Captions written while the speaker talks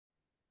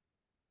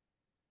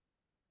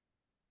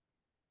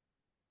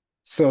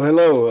So,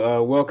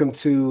 hello, welcome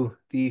to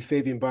the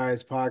Fabian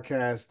Baez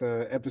Podcast,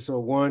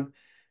 Ep.1,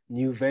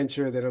 new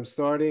venture that I'm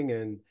starting.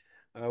 And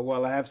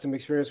while I have some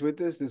experience with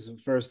this is the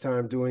first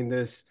time doing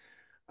this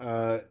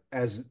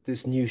as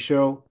this new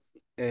show.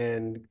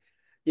 And,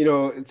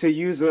 to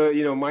use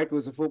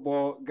Michael's a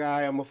football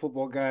guy, I'm a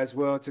football guy as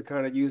well, to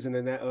kind of using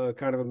a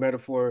kind of a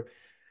metaphor,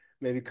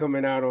 maybe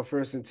coming out on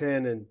 1st and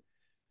 10 and,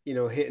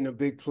 hitting a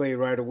big play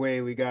right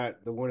away. We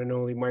got the one and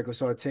only Michael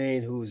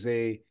Sartain, who's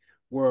a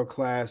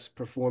world-class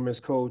performance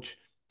coach,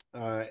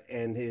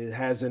 and he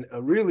has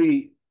a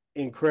really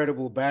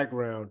incredible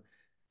background.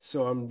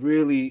 So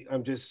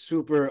I'm just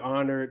super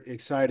honored,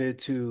 excited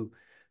to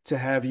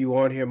have you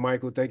on here,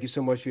 Michael. Thank you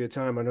so much for your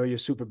time. I know you're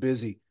super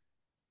busy.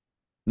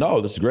 No,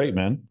 this is great,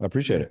 man. I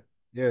appreciate Yeah, it.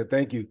 yeah,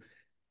 thank you.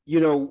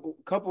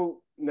 A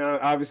couple now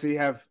obviously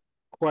have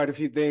quite a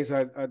few things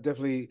I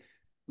definitely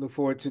look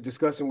forward to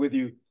discussing with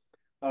you.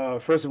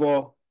 First of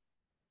all,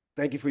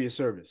 thank you for your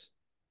service.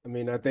 I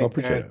mean, I I think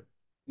appreciate that, it.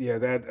 yeah,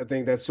 that I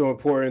think that's so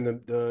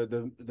important.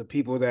 The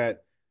people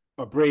that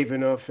are brave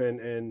enough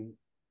and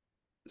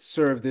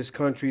serve this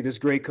country, this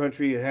great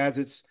country. It has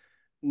its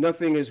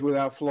nothing is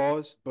without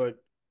flaws, but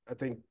I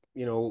think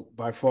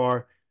by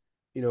far,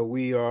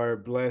 we are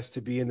blessed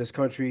to be in this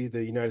country,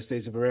 the United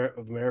States of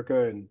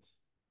America, and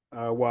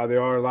while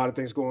there are a lot of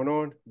things going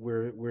on,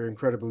 we're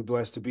incredibly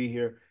blessed to be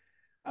here.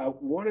 I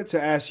wanted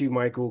to ask you,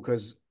 Michael,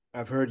 because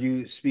I've heard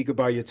you speak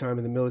about your time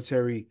in the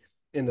military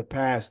in the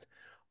past.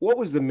 What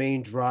was the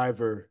main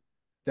driver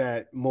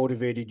that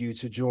motivated you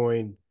to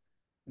join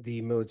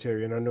the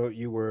military? And I know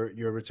you're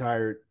a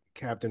retired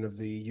captain of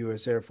the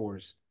U.S. Air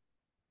Force.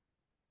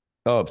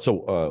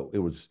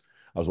 It was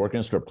I was working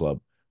in a strip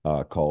club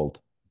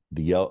called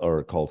the Yell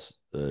or called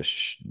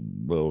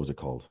what was it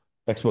called?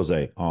 Expose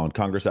on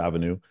Congress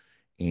Avenue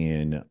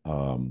in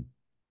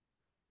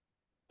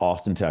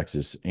Austin,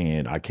 Texas,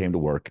 and I came to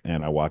work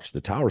and I watched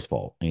the towers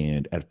fall.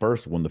 And at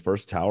first, when the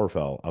first tower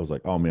fell, I was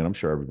like, "Oh man, I'm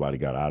sure everybody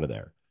got out of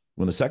there."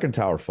 When the second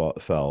tower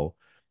fell,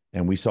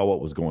 and we saw what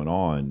was going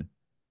on,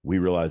 we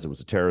realized it was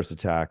a terrorist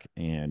attack,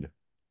 and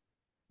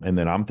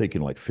then I'm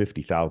thinking like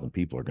 50,000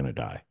 people are going to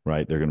die,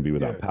 right? They're going to be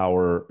without Yeah,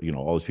 power,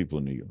 all these people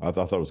in New York. I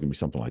thought it was going to be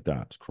something like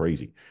that. It's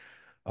crazy.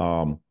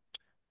 Um,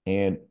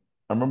 and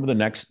I remember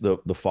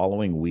the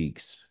following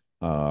weeks,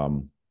 two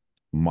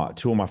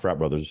of my frat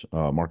brothers,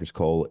 Marcus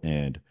Cole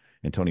and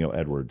Antonio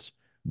Edwards,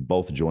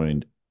 both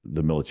joined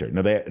the military.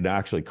 Now they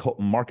actually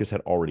Marcus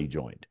had already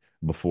joined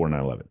before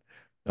 9/11,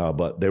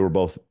 but they were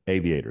both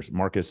aviators.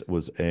 Marcus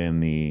was in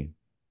the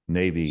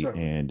Navy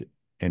certainly. and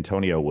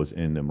Antonio was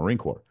in the Marine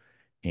Corps,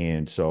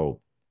 and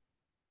so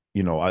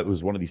it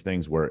was one of these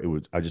things where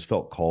I just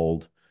felt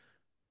called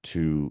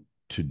to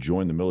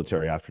join the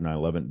military after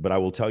 9/11. But I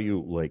will tell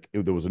you, like,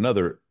 there was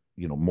another,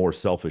 more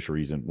selfish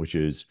reason, which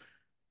is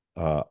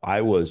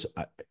I was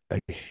I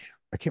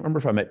can't remember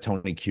if I met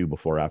Tony Q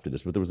before or after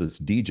this, but there was this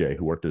DJ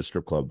who worked at a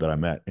strip club that I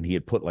met, and he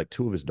had put like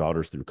two of his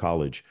daughters through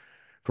college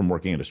from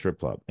working at a strip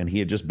club, and he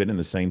had just been in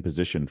the same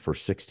position for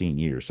 16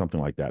 years, something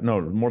like that. No,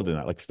 more than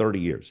that, like 30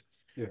 years.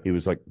 Yeah, He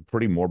was like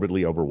pretty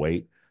morbidly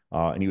overweight.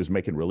 And he was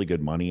making really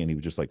good money, and he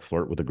would just like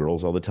flirt with the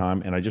girls all the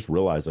time. And I just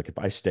realized, like, if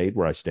I stayed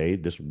where I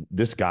stayed,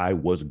 this guy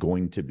was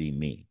going to be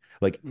me.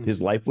 Like, his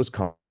hmm, life was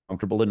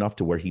comfortable enough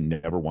to where he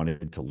never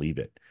wanted to leave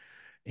it.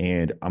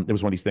 And it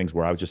was one of these things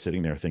where I was just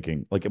sitting there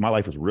thinking, like, my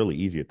life was really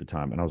easy at the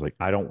time. And I was like,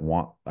 I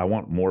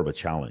want more of a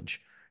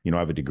challenge. I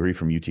have a degree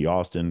from UT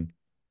Austin.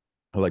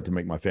 I like to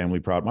make my family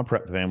proud. My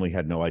prep family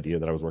had no idea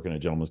that I was working at a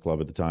gentleman's club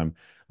at the time.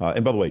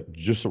 And by the way,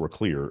 just so we're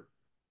clear,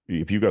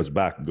 if you guys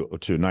go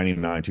to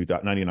 99,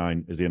 2000,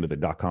 99 is the end of the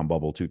dot-com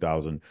bubble,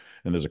 2000,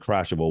 and there's a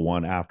crash of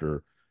 '01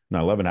 after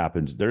 9/11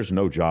 happens, there's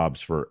no jobs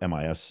for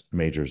MIS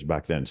majors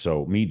back then.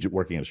 So me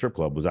working at a strip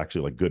club was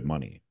actually like good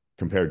money hmm,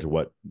 compared to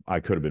what I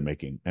could have been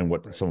making and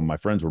what right. some of my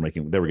friends were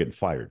making. They were getting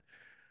fired.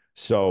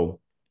 So,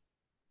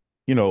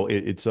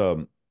 it's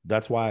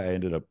that's why I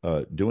ended up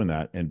doing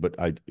that. But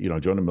I,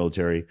 joined the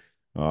military.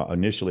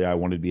 Initially, I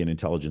wanted to be an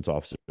intelligence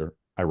officer.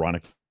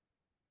 Ironically,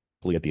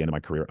 at the end of my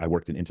career, I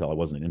worked in intel. I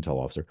wasn't an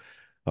intel officer.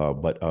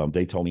 But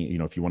they told me,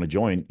 if you want to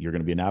join, you're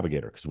going to be a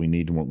navigator because we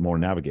need more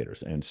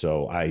navigators. And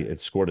so I had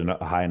scored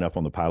high enough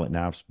on the pilot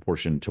navs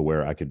portion to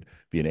where I could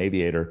be an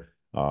aviator.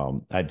 I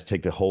had to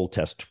take the whole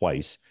test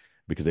twice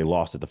because they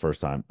lost it the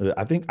first time.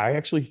 I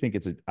actually think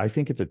I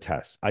think it's a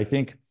test. I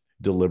think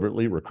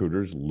deliberately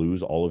recruiters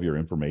lose all of your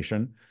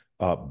information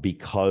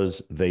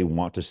because they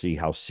want to see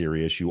how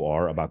serious you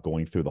are Right. about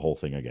going through the whole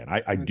thing again.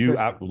 I And do,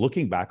 testing.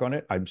 looking back on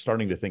it, I'm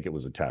starting to think it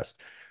was a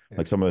test, Yeah.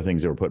 like some of the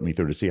things they were putting me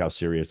through to see how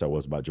serious I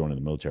was about joining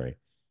the military.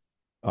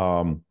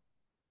 Um,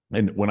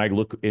 and when I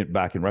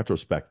back in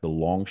retrospect, the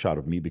long shot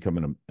of me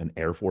becoming an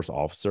Air Force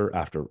officer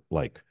after,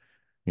 like,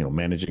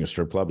 managing a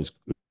strip club is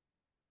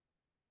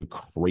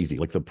crazy.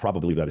 Like, the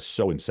probability of that is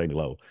so insanely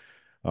low.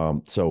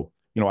 So,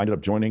 I ended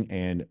up joining,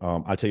 and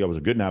I tell you, I was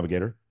a good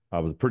navigator. I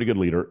was a pretty good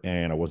leader,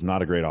 and I was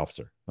not a great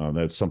officer.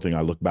 That's something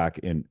I look back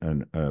in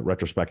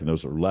retrospect, and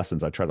those are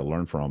lessons I try to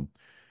learn from,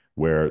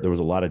 where there was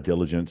a lot of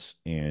diligence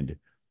and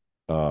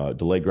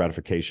delayed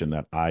gratification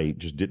that I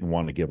just didn't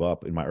want to give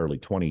up in my early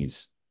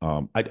 20s.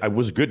 I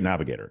was a good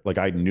navigator. Like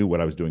I knew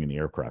what I was doing in the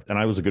aircraft, and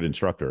I was a good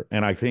instructor.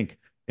 And I think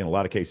in a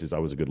lot of cases I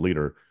was a good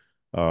leader,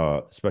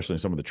 especially in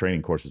some of the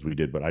training courses we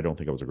did. But I don't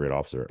think I was a great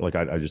officer. Like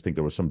I just think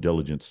there was some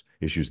diligence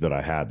issues that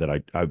I had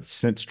that I've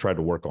since tried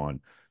to work on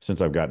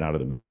since I've gotten out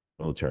of the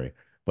military.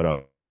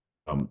 But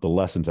the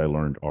lessons I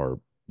learned are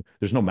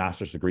there's no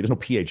master's degree, there's no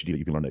PhD that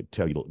you can learn to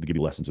tell you to give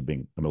you lessons of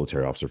being a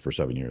military officer for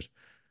 7 years.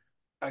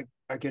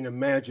 I can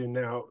imagine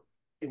now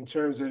in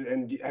terms of,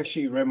 and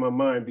actually you read my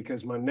mind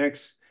because my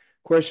next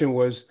question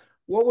was,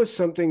 what was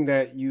something uh,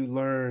 that you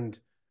learned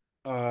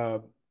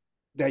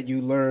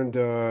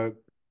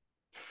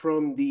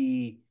from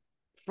the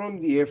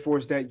Air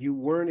Force that you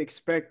weren't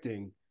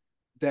expecting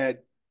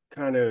that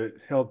kind of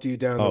helped you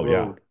down the Oh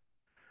yeah, road?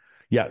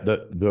 yeah,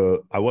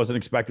 the I wasn't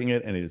expecting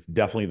it, and it's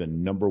definitely the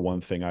number one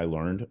thing I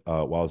learned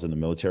while I was in the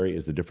military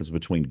is the difference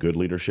between good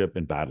leadership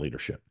and bad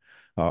leadership.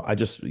 I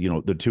just,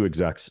 the two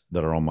execs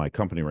that are on my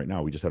company right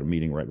now, we just had a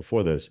meeting right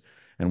before this,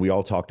 and we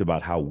all talked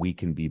about how we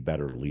can be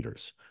better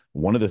leaders.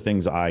 One of the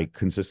things I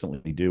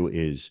consistently do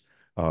is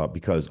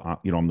because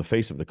I'm the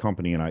face of the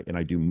company, and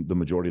I do the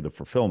majority of the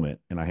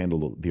fulfillment, and I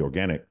handle the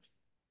organic,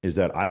 is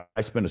that I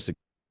spend a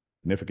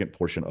significant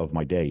portion of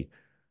my day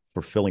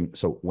fulfilling.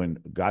 So when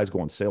guys go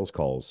on sales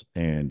calls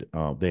and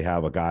they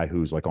have a guy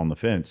who's like on the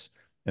fence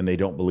and they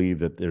don't believe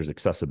that there's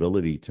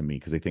accessibility to me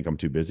because they think I'm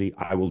too busy,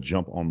 I will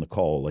jump on the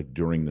call like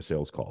during the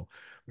sales call.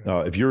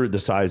 Right. If you're the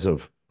size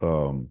of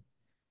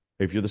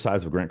if you're the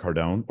size of Grant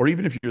Cardone, or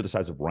even if you're the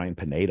size of Ryan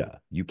Pineda,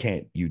 you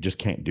just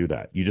can't do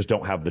that. You just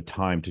don't have the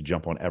time to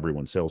jump on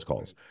everyone's sales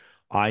calls.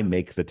 Right. I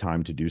make the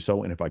time to do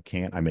so. And if I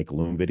can't, I make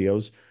Loom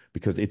videos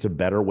because it's a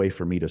better way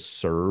for me to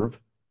serve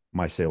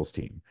my sales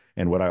team.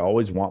 And what I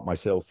always want my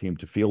sales team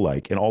to feel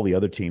like, and all the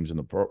other teams in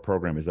the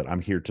program, is that I'm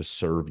here to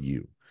serve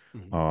you.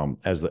 Mhm.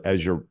 As the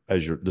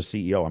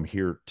CEO, I'm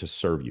here to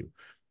serve you.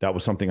 That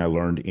was something I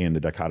learned in the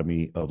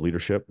Dichotomy of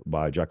Leadership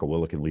by Jocko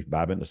Willink and Leif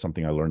Babin. That's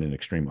something I learned in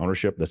Extreme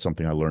Ownership. That's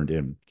something I learned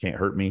in Can't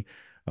Hurt Me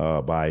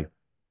by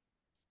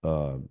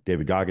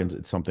David Goggins.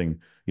 It's something,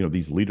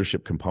 these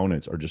leadership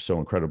components are just so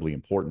incredibly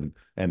important.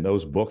 And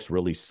those books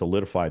really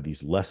solidified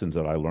these lessons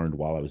that I learned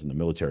while I was in the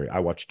military.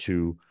 I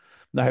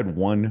had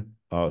one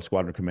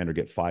squadron commander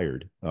get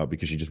fired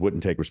because she just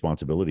wouldn't take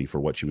responsibility for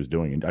what she was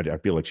doing. And I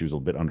feel like she was a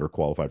little bit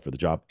underqualified for the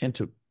job. And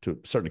to a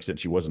certain extent,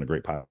 she wasn't a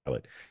great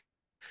pilot.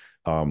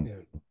 Um, Yeah.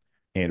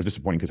 and it was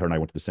disappointing because her and I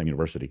went to the same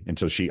university, and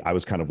so I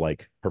was kind of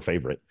like her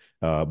favorite.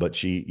 But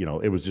she,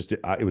 it was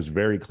it was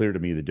very clear to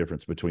me the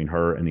difference between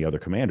her and the other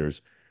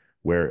commanders,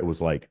 where it was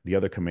like the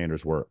other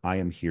commanders were, I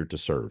am here to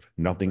serve.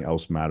 Nothing Right.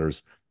 else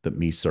matters than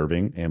me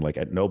serving. And like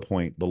at no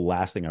point, the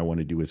last thing I want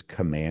to do is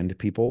command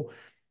people.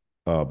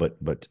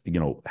 But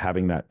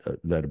having that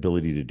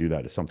ability to do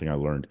that is something I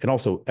learned. And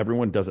also,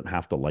 everyone doesn't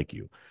have to like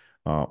you.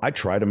 I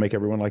try to make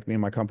everyone like me in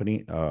my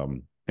company.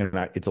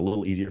 It's a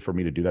little easier for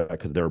me to do that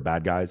because there are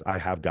bad guys. I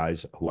have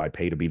guys who I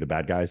pay to be the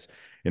bad guys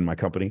in my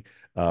company.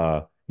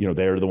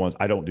 They're the ones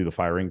I don't do the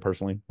firing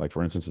personally. Like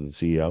for instance, as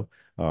the CEO,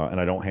 and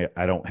I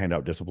don't hand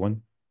out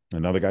discipline.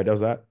 Another guy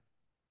does that,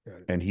 Got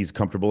it. and he's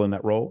comfortable in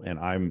that role, and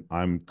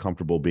I'm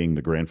comfortable being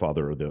the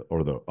grandfather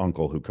or the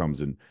uncle who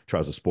comes and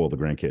tries to spoil the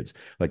grandkids.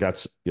 Like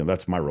that's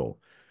my role.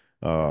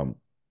 Got it. um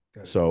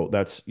Got it.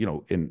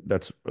 so and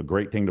that's a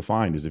great thing to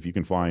find, is if you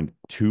can find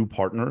two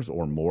partners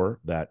or more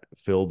that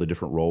fill the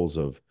different roles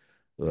of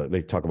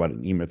they talk about it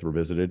in E-Myth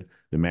Revisited,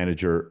 the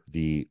manager,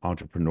 the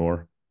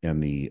entrepreneur,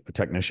 and the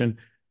technician.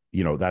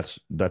 That's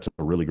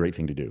a really great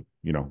thing to do.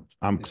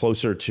 I'm Yeah.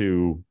 closer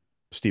to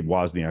Steve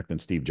Wozniak than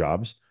Steve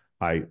Jobs.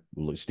 I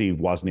Steve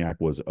Wozniak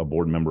was a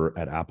board member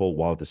at Apple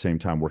while at the same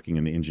time working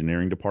in the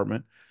engineering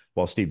department,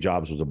 while Steve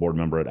Jobs was a board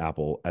member at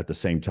Apple at the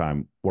same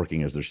time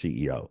working as their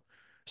CEO.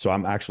 So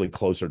I'm actually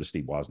closer to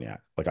Steve Wozniak.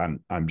 Like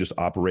I'm just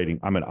operating.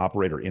 I'm an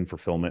operator in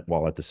fulfillment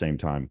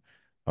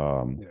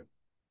um, Yeah.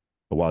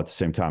 while at the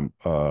same time,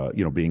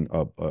 being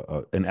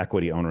an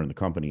equity owner in the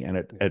company. And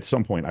Yeah. at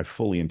some point, I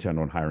fully intend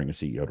on hiring a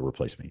CEO to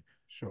replace me.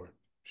 Sure.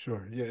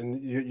 Sure. Yeah.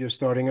 And you're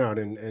starting out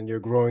and you're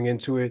growing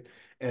into it.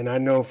 And I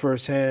know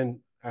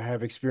firsthand, I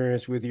have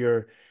experience with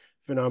your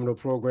phenomenal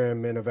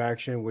program, Men of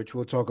Action, which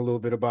we'll talk a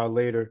little bit about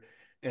later.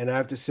 And I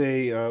have to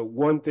say,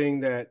 one thing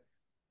that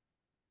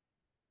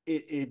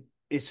it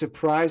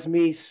surprised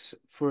me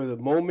for the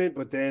moment,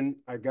 but then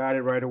I got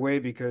it right away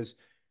because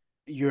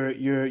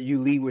you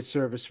lead with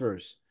service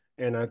first,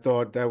 and I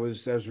thought that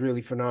was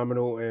really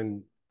phenomenal.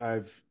 And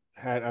I've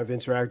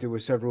interacted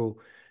with several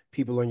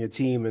people on your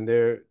team, and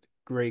they're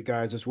great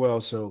guys as well.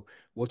 So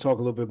we'll talk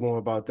a little bit more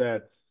about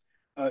that.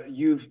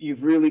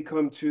 You've really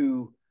come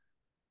to,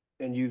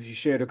 and you've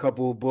shared a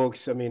couple of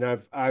books. I mean,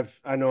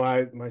 I know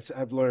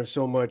I've learned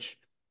so much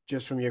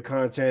just from your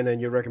content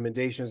and your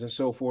recommendations and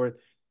so forth.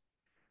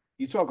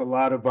 You talk a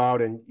lot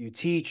about, and you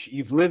teach.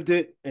 You've lived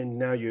it, and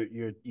now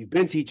you've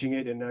been teaching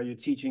it, and now you're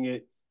teaching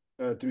it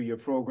through your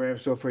program.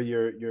 So for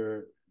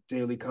your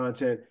daily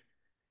content,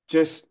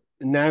 just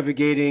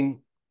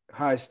navigating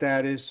high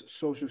status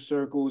social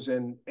circles,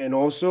 and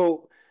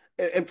also,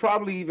 and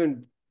probably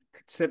even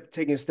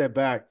taking a step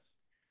back,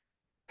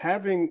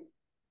 having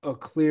a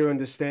clear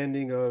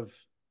understanding of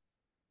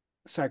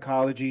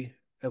psychology,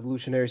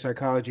 evolutionary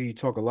psychology, you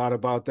talk a lot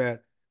about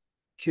that.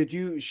 Could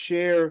you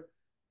share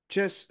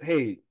just,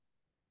 hey,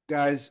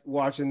 guys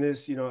watching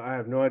this, I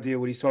have no idea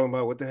what he's talking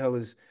about. What the hell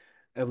is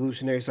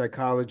evolutionary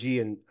psychology,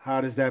 and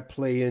how does that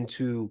play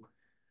into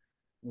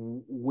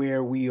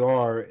where we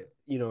are,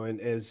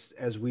 and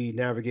as we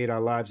navigate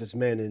our lives as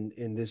men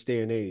in this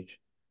day and age?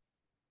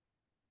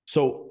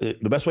 So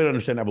the best way to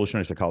understand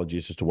evolutionary psychology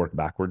is just to work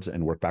backwards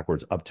and work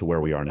backwards up to where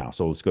we are now.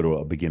 So let's go to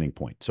a beginning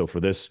point. So for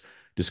this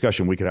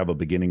discussion, we could have a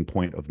beginning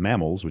point of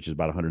mammals, which is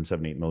about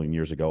 178 million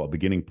years ago, a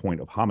beginning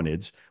point of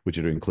hominids, which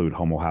would include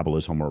Homo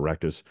habilis, Homo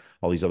erectus,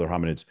 all these other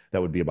hominids.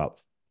 That would be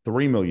about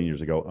 3 million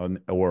years ago.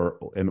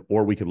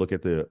 Or we could look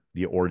at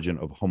the origin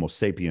of Homo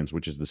sapiens,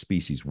 which is the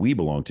species we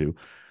belong to.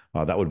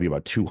 That would be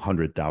about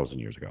 200,000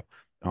 years ago.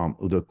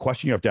 The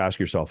question you have to ask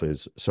yourself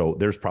is, so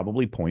there's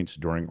probably points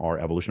during our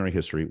evolutionary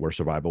history where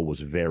survival was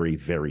very,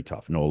 very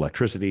tough. No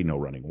electricity, no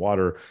running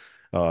water,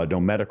 no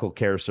medical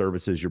care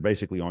services. You're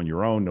basically on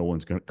your own. No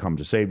one's going to come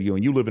to save you.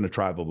 And you live in a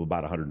tribe of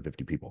about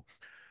 150 people.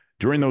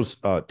 During those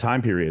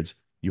time periods,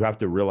 you have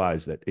to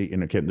realize that,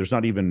 and again, there's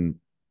not even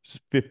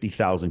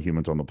 50,000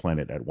 humans on the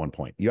planet at one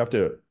point. You have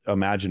to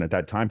imagine at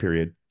that time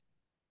period,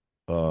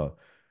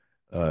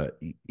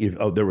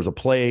 if there was a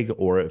plague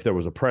or if there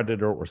was a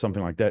predator or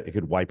something like that, it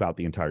could wipe out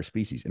the entire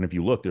species. And if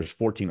you look, there's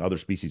 14 other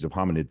species of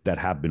hominid that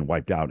have been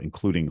wiped out,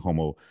 including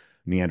Homo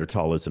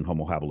neanderthalis and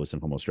Homo habilis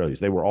and Homo australis.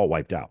 They were all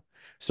wiped out.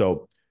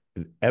 So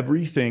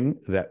everything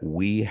that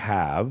we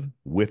have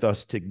with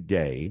us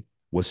today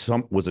was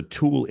a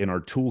tool in our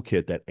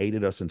toolkit that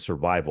aided us in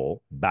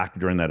survival back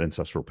during that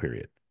ancestral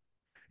period.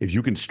 If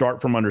you can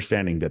start from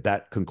understanding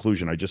that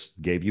conclusion I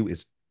just gave you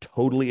is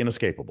totally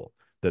inescapable,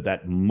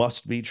 that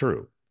must be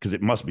true, because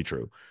it must be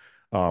true,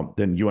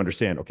 then you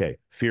understand, okay,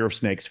 fear of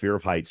snakes, fear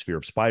of heights, fear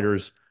of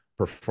spiders,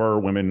 prefer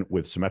women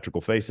with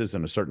symmetrical faces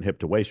and a certain hip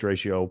to waist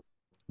ratio.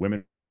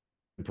 Women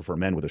prefer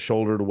men with a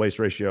shoulder to waist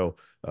ratio.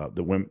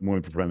 The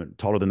women prefer men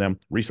taller than them.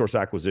 Resource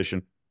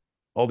acquisition,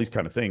 all these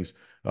kind of things,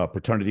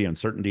 paternity,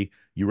 uncertainty.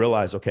 You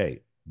realize,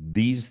 okay,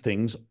 these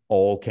things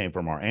all came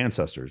from our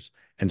ancestors.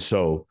 And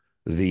so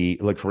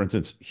like, for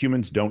instance,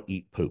 humans don't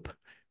eat poop.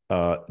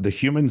 The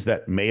humans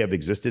that may have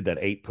existed that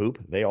ate poop,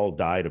 they all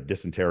died of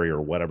dysentery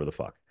or whatever the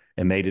fuck,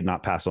 and they did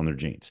not pass on their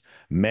genes.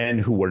 Men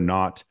who were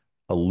not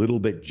a little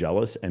bit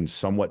jealous and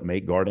somewhat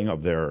mate guarding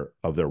of their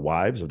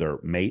wives, of their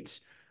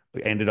mates,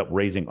 ended up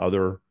raising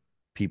other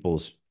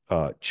people's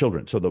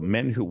children. So the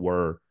men who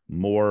were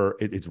more,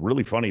 it's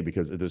really funny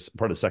because this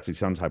part of the sexy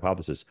sons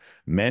hypothesis,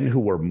 men who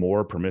were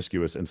more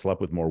promiscuous and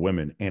slept with more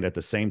women and at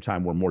the same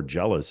time were more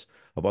jealous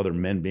of other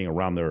men being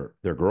around their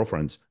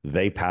girlfriends,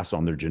 they passed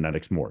on their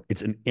genetics more.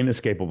 It's an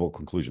inescapable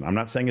conclusion. I'm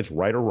not saying it's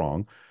right or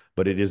wrong,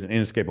 but it is an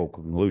inescapable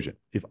conclusion.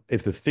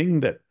 If the thing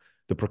that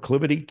the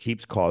proclivity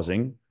keeps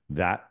causing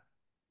that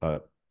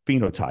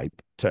phenotype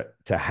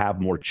to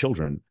have more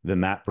children, then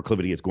that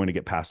proclivity is going to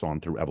get passed on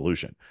through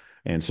evolution.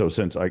 And so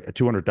since like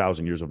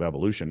 200,000 years of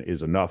evolution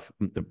is enough,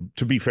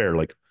 to be fair,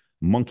 like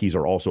monkeys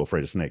are also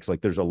afraid of snakes.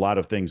 Like there's a lot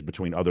of things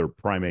between other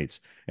primates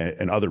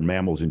and other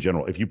mammals in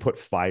general. If you put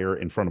fire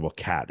in front of a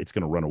cat, it's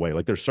going to run away.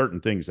 Like there's certain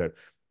things that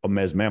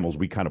as mammals,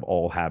 we kind of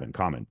all have in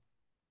common.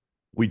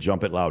 We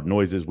jump at loud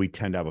noises. We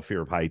tend to have a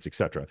fear of heights,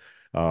 etc.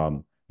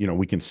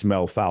 We can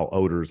smell foul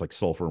odors like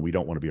sulfur and we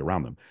don't want to be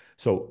around them.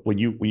 So when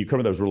you come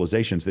to those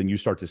realizations, then you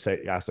start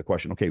to ask the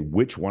question, okay,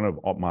 which one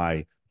of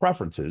my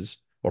preferences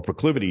or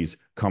proclivities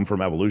come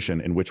from evolution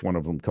and which one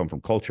of them come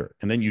from culture?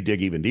 And then you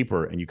dig even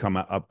deeper and you come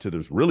up to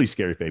this really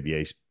scary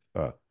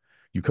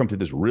you come to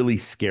this really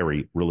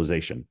scary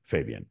realization,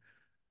 Fabian,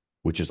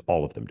 which is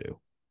all of them do.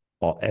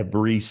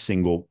 Every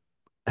single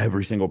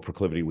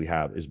proclivity we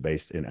have is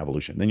based in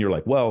evolution. Then you're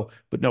like, well,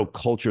 but no,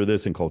 culture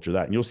this and culture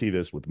that. And you'll see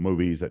this with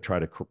movies that try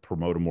to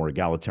promote a more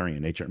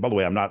egalitarian nature. And by the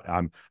way,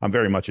 I'm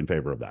very much in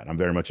favor of that. I'm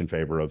very much in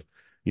favor of,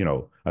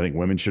 I think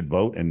women should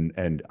vote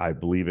and I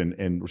believe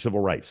in civil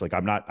rights. Like I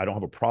don't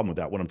have a problem with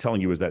that. What I'm telling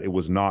you is that it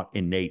was not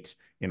innate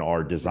in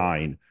our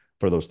design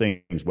for those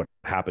things. What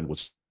happened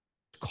was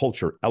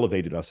culture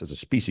elevated us as a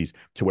species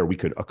to where we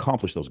could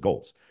accomplish those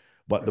goals.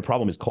 But the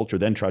problem is culture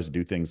then tries to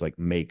do things like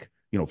make,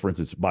 for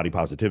instance, body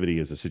positivity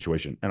is a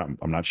situation. And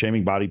I'm not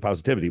shaming body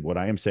positivity. What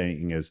I am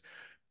saying is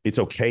it's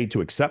okay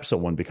to accept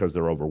someone because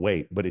they're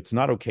overweight, but it's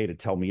not okay to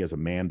tell me as a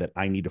man that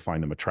I need to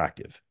find them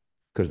attractive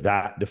because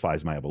that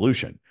defies my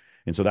evolution.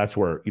 And so that's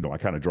where, I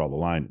kind of draw the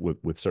line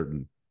with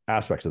certain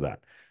aspects of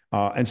that.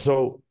 And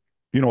so,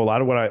 a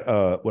lot of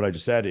what I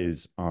just said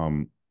is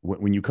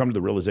when you come to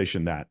the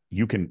realization that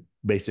you can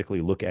basically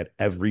look at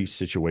every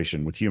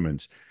situation with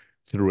humans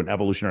through an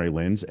evolutionary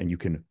lens and you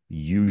can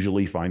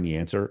usually find the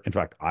answer. In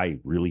fact, I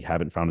really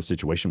haven't found a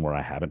situation where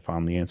I haven't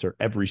found the answer.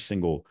 Every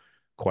single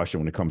question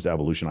when it comes to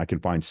evolution, I can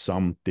find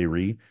some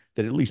theory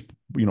that at least,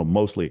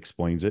 mostly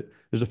explains it.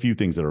 There's a few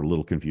things that are a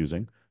little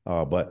confusing,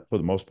 but for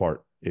the most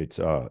part, it's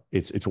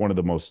one of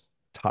the most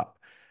top.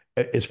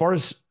 As far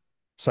as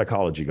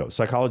psychology goes,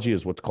 psychology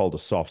is what's called a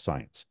soft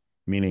science,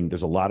 meaning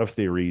there's a lot of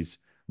theories.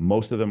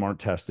 Most of them aren't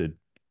tested.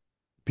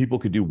 People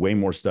could do way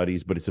more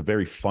studies, but it's a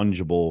very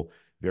fungible,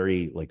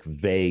 very like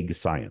vague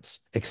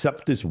science,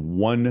 except this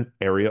one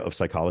area of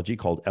psychology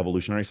called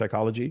evolutionary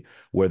psychology,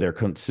 where they're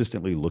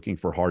consistently looking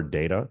for hard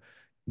data,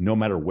 no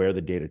matter where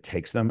the data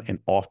takes them. And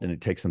often it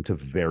takes them to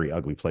very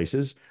ugly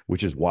places,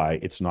 which is why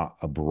it's not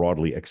a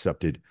broadly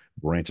accepted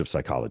branch of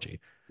psychology.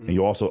 And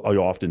you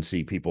often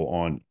see people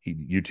on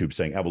YouTube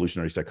saying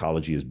evolutionary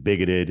psychology is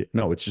bigoted.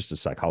 No, it's just a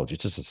psychology.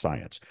 It's just a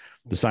science.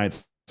 The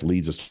science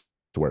leads us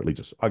to where it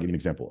leads us. I'll give you an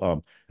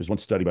example. There's one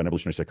study by an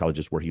evolutionary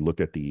psychologist where he looked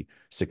at the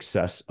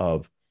success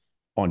of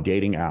on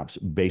dating apps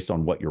based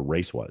on what your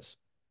race was.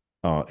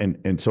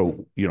 And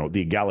so,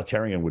 the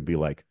egalitarian would be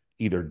like,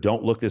 either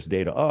don't look this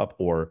data up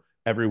or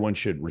everyone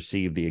should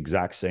receive the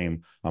exact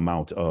same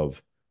amount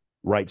of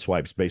right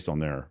swipes based on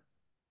their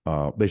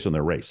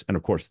race. And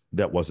of course,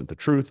 that wasn't the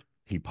truth.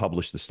 He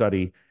published the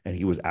study and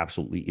he was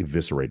absolutely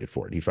eviscerated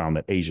for it. He found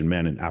that Asian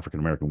men and African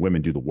American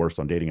women do the worst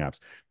on dating apps.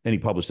 And he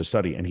published a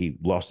study and he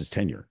lost his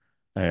tenure.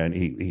 And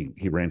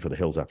he ran for the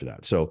hills after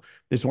that. So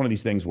it's one of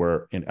these things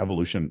where in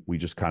evolution, we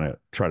just kind of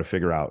try to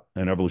figure out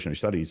in evolutionary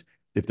studies,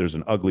 if there's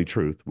an ugly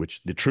truth,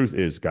 which the truth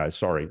is, guys,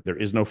 sorry, there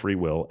is no free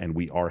will and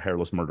we are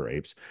hairless murder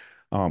apes.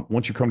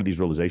 Once you come to these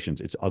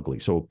realizations, it's ugly.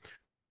 So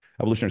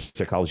evolutionary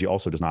psychology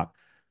also does not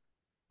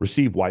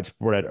receive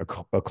widespread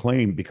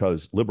acclaim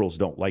because liberals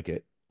don't like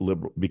it,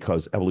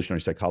 because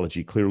evolutionary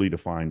psychology clearly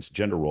defines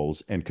gender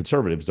roles, and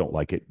conservatives don't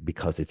like it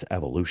because it's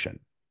evolution.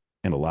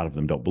 And a lot of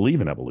them don't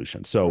believe in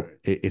evolution. So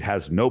it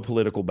has no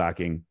political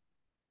backing.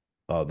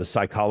 The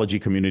psychology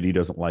community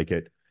doesn't like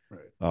it.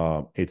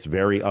 It's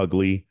very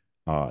ugly.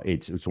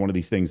 It's one of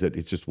these things that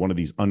it's just one of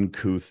these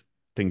uncouth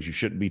things you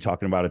shouldn't be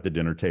talking about at the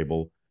dinner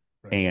table.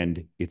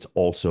 And it's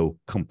also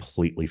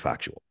completely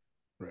factual.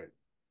 Right.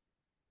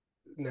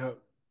 Now,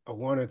 I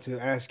wanted to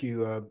ask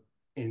you,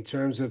 in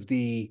terms of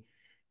the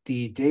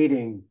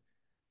dating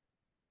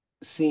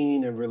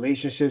scene and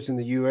relationships in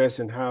the U.S.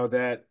 and how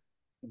that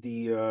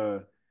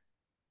the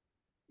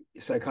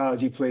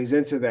psychology plays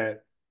into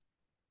that.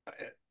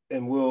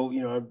 And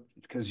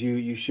because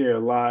you share a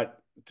lot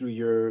through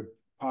your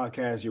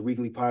podcast, your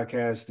weekly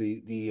podcast,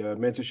 the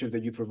mentorship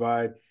that you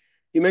provide.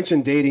 You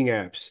mentioned dating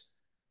apps,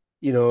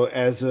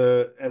 as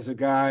a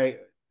guy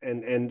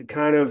and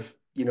kind of,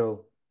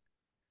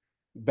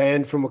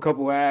 banned from a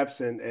couple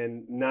apps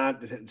and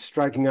not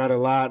striking out a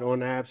lot on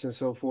apps and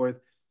so forth.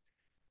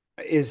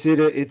 Is it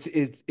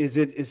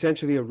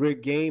essentially a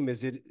rigged game?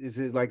 Is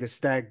it like a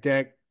stacked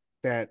deck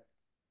that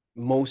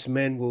most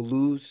men will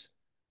lose?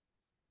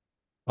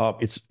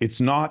 It's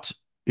not.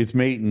 It's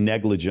may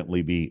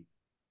negligently be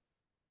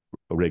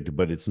rigged,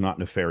 but it's not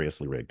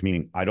nefariously rigged.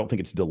 Meaning, I don't think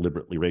it's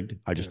deliberately rigged.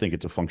 I just think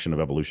it's a function of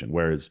evolution.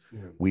 Whereas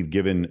we've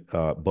given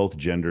both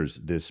genders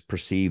this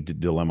perceived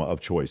dilemma of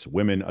choice.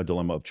 Women a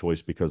dilemma of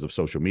choice because of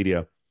social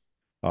media,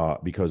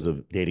 because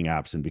of dating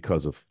apps, and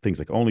because of things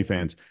like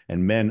OnlyFans,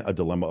 and men a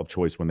dilemma of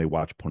choice when they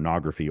watch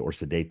pornography or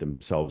sedate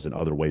themselves in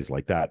other ways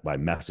like that by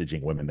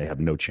messaging women they have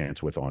no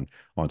chance with on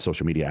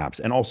social media apps,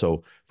 and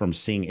also from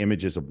seeing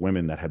images of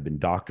women that have been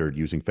doctored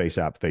using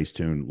FaceApp,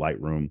 Facetune,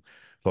 Lightroom,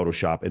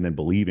 Photoshop, and then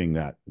believing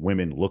that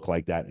women look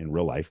like that in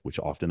real life, which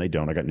often they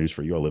don't. I got news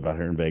for you. I live out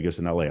here in Vegas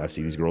and LA. I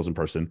see these girls in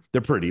person.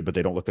 They're pretty, but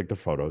they don't look like their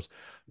photos.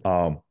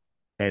 And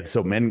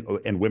so men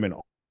and women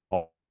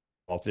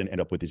often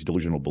end up with these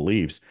delusional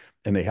beliefs,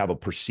 and they have a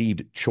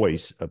perceived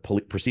choice, a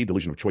perceived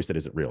delusion of choice that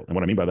isn't real. And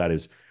what I mean by that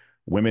is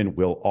women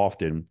will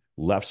often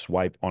left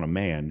swipe on a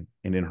man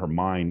and in her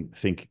mind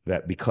think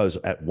that because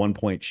at one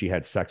point she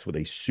had sex with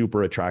a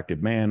super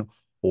attractive man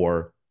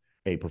or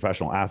a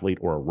professional athlete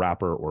or a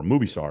rapper or a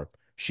movie star,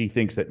 she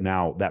thinks that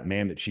now that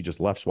man that she just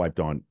left swiped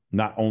on,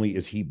 not only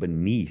is he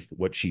beneath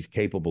what she's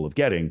capable of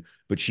getting,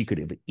 but she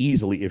could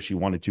easily, if she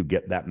wanted to,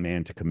 get that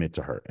man to commit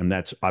to her. And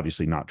that's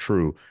obviously not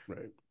true.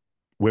 Right.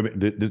 Women,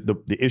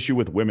 the issue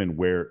with women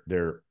where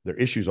their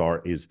issues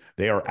are is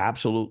they are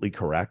absolutely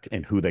correct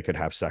in who they could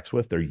have sex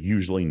with. They're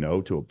usually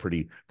know to a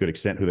pretty good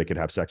extent who they could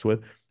have sex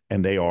with.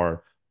 And they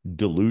are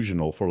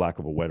delusional, for lack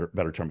of a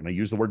better term. And I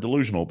use the word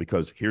delusional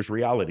because here's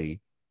reality.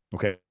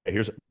 Okay.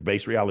 Here's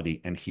base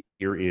reality. And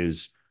here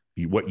is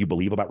what you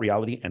believe about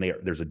reality, and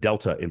there's a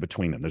delta in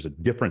between them. There's a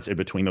difference in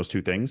between those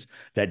two things.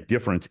 That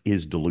difference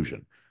is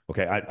delusion.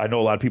 Okay, I know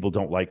a lot of people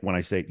don't like when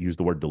I say use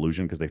the word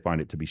delusion because they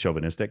find it to be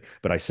chauvinistic,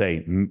 but I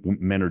say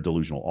men are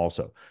delusional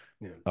also.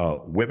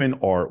 Women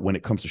are, when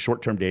it comes to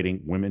short-term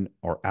dating, women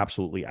are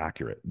absolutely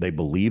accurate. They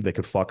believe they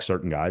could fuck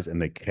certain guys and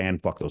they can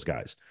fuck those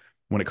guys.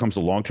 When it comes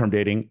to long-term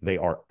dating, they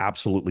are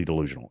absolutely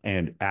delusional.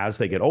 And as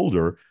they get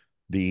older,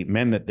 the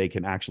men that they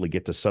can actually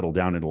get to settle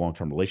down into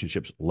long-term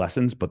relationships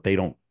lessens, but they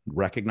don't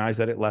recognize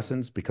that it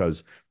lessens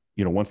because,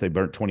 once they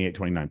burn 28,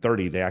 29,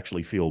 30, they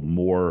actually feel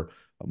more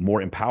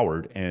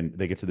empowered. And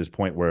they get to this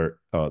point where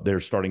they're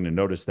starting to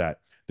notice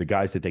that the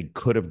guys that they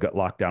could have got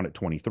locked down at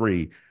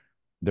 23,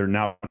 they're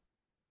now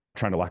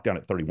trying to lock down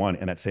at 31.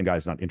 And that same guy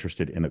is not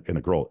interested in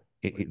the girl.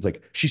 It's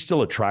like, she's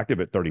still attractive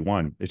at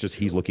 31. It's just,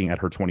 he's looking at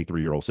her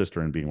 23-year-old sister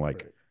and being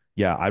like,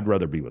 yeah, I'd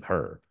rather be with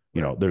her.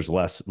 There's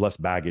less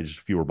baggage,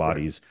 fewer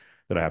bodies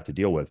that I have to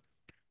deal with.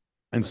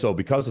 And Right. so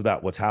because of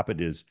that, what's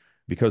happened is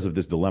because of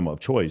this dilemma of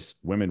choice,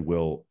 women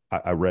will,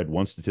 I read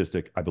one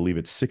statistic, I believe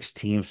it's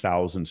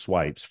 16,000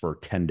 swipes for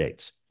 10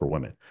 dates for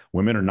women.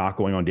 Women are not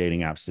going on dating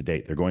apps to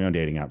date. They're going on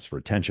dating apps for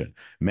attention.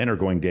 Men are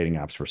going dating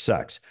apps for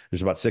sex.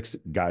 There's about 6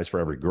 guys for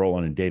every girl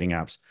on dating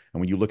apps. And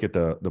when you look at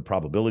the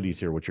probabilities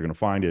here, what you're going to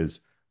find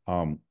is,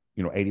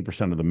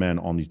 80% of the men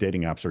on these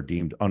dating apps are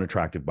deemed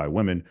unattractive by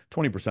women,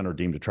 20% are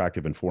deemed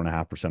attractive, and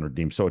 4.5% are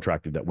deemed so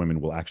attractive that women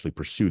will actually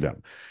pursue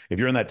them. If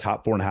you're in that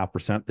top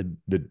 4.5%,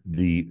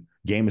 the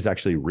game is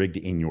actually rigged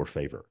in your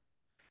favor.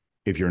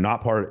 If you're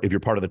part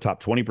of the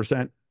top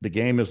 20%, the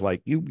game is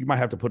like you might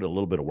have to put in a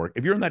little bit of work.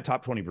 If you're in that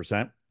top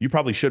 20%, you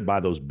probably should buy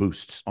those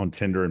boosts on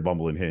Tinder and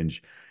Bumble and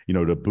Hinge,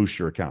 to boost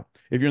your account.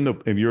 If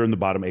you're in the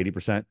bottom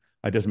 80%,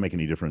 it doesn't make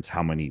any difference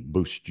how many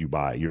boosts you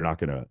buy.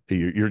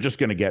 You're just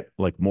gonna get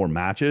like more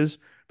matches,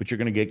 but you're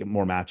gonna get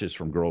more matches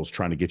from girls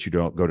trying to get you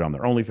to go down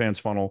their OnlyFans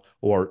funnel,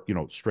 or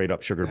straight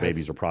up sugar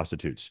babies That's or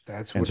prostitutes.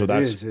 that's And what so it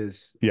that's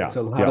is yeah, it's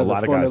a yeah, lot a of the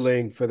lot of guys.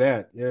 funneling for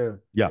that. Yeah.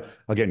 Yeah.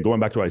 Again, going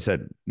back to what I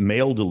said,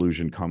 male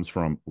delusion comes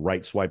from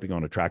right swiping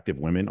on attractive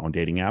women on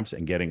dating apps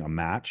and getting a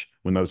match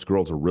when those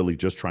girls are really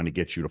just trying to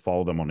get you to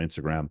follow them on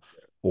Instagram,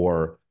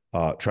 or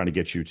trying to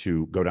get you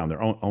to go down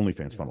their own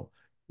OnlyFans Yeah. funnel.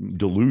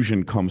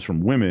 Delusion comes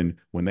from women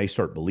when they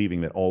start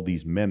believing that all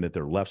these men that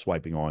they're left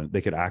swiping on,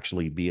 they could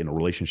actually be in a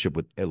relationship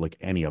with, like,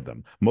 any of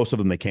them. Most of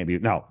them they can't be.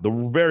 Now, the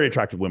very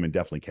attractive women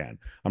definitely can.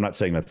 I'm not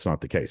saying that's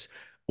not the case.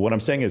 What I'm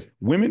saying is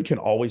women can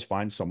always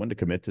find someone to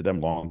commit to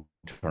them long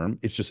term.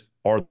 It's just,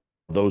 will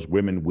those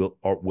women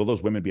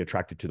be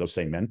attracted to those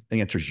same men? The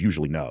answer is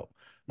usually no,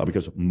 Mm.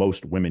 because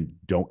most women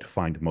don't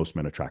find most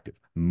men attractive.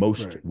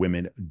 Most Right.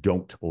 women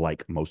don't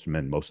like most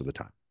men most of the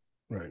time.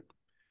 Right.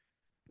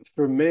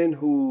 For men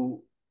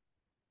who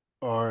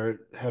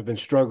have been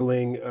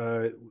struggling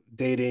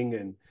dating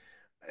and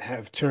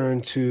have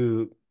turned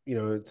to,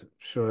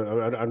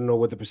 sure, I don't know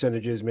what the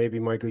percentage is. Maybe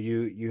Michael,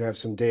 you have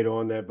some data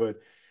on that, but in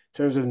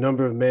terms of the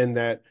number of men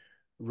that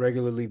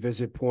regularly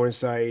visit porn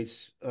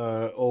sites,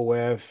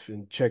 OF,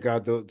 and check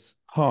out those,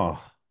 Huh.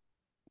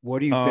 what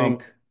do you Um,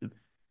 think?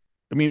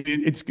 I mean,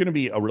 it's going to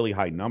be a really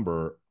high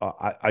number.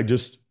 I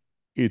just,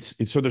 it's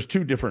so there's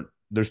two different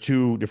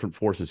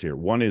forces here.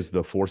 One is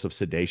the force of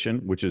sedation,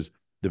 which is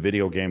the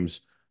video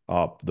games,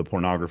 the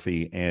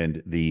pornography,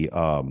 and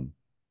I'll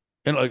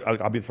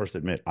be the first to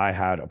admit, I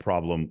had a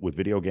problem with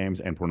video games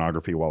and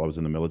pornography while I was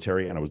in the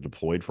military, and I was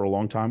deployed for a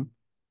long time,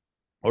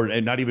 or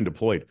and not even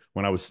deployed.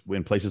 When I was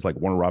in places like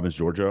Warner Robins,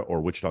 Georgia, or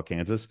Wichita,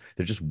 Kansas,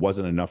 there just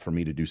wasn't enough for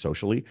me to do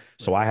socially.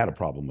 So Right. I had a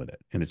problem with it,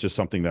 and it's just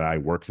something that I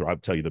worked through. I'll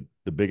tell you,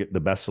 the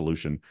best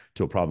solution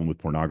to a problem with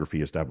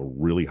pornography is to have a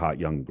really hot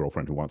young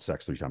girlfriend who wants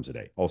sex 3 times a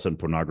day. All of a sudden,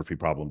 pornography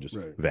problem just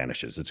Right.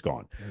 vanishes. It's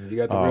gone. You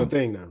got the real Um,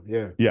 thing now.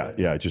 Yeah. yeah,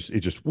 yeah. It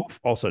just woof,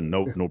 all of a sudden,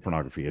 no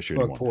pornography issue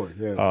Fuck anymore. porn.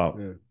 Yeah. Uh,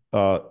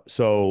 Yeah.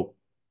 so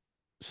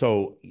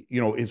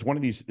it's one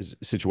of these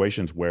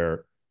situations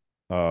where,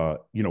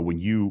 when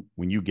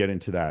you get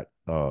into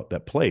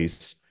that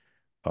place,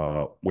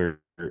 where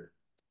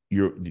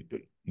you're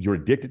you're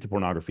addicted to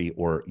pornography,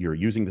 or you're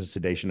using the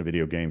sedation of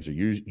video games, or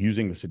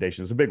using the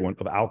sedation is a big one,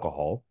 of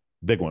alcohol,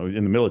 big one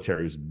in the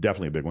military is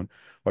definitely a big one.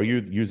 Are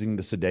you using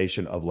the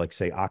sedation of, like,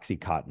 say,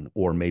 Oxycontin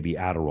or maybe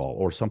Adderall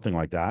or something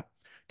like that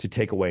to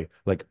take away,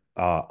 like,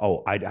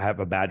 oh, I have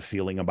a bad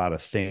feeling about a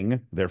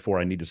thing, therefore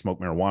I need to smoke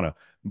marijuana.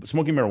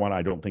 Smoking marijuana,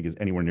 I don't think, is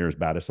anywhere near as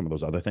bad as some of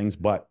those other things.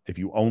 But if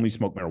you only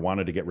smoke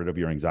marijuana to get rid of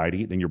your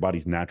anxiety, then your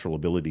body's natural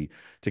ability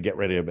to get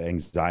rid of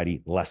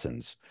anxiety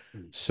lessens.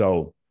 Mm.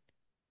 So,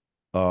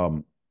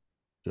 um,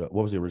 what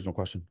was the original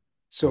question?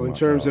 So Talking in about,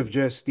 terms of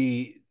just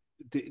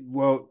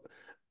well,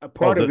 a oh,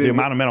 part the, of the it,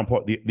 amount of men on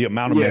the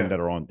amount of men yeah. that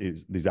are on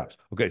these apps.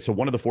 Okay, so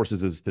one of the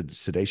forces is the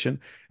sedation,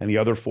 and the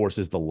other force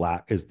is the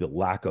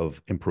lack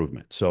of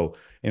improvement. So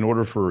in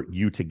order for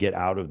you to get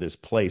out of this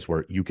place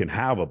where you can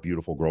have a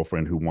beautiful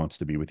girlfriend who wants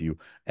to be with you,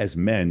 as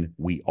men,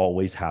 we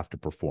always have to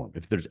perform.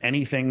 If there's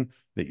anything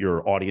that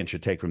your audience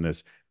should take from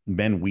this,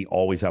 men, we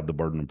always have the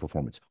burden of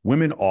performance.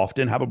 Women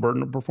often have a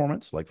burden of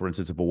performance. Like, for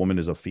instance, if a woman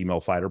is a female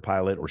fighter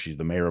pilot, or she's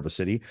the mayor of a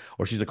city,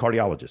 or she's a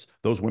cardiologist,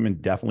 those women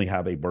definitely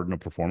have a burden of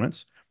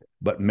performance.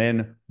 But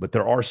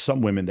there are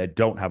some women that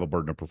don't have a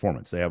burden of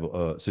performance. They have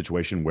a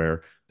situation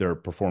where their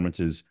performance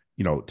is,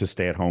 to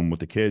stay at home with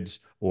the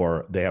kids,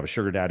 or they have a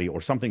sugar daddy or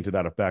something to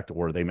that effect,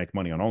 or they make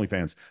money on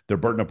OnlyFans. Their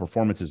burden of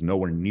performance is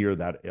nowhere near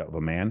that of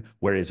a man,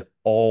 whereas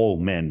all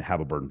men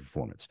have a burden of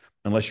performance,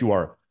 unless you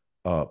are,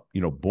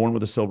 born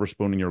with a silver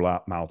spoon in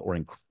your mouth, or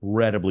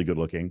incredibly good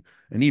looking.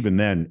 And even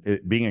then,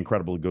 being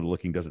incredibly good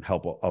looking doesn't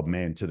help a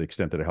man to the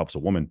extent that it helps a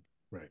woman.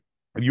 Right.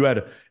 If you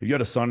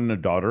had a son and a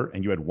daughter,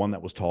 and you had one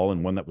that was tall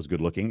and one that was good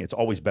looking, it's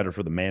always better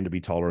for the man to be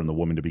taller and the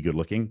woman to be good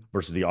looking,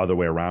 versus the other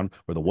way around,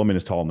 where the woman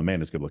is tall and the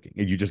man is good looking.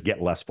 And you just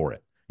get less for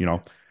it, you Yeah.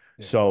 know?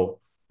 Yeah. So,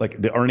 like,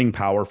 the earning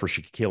power for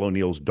Shaquille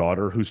O'Neal's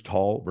daughter who's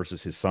tall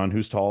versus his son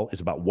who's tall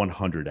is about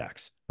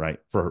 100x, right?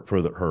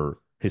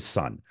 His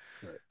son.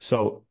 Right.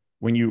 So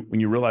when you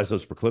realize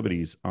those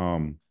proclivities,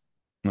 and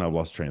I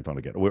lost train of thought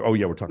again. Oh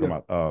yeah, we're talking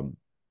No.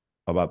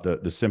 about the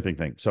simping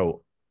thing.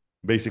 So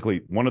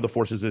Basically, one of the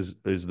forces is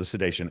the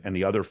sedation, and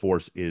the other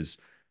force is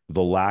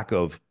the lack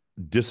of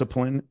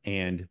discipline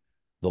and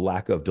the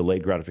lack of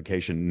delayed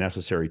gratification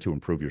necessary to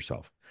improve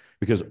yourself.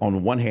 Because Right.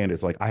 on one hand,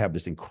 it's like I have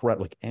this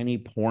incredible, like any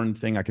porn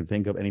thing I can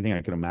think of, anything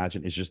I can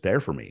imagine is just there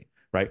for me,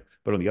 right?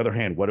 But on the other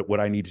hand, what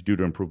I need to do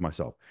to improve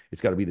myself, it's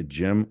got to be the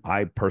gym.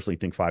 I personally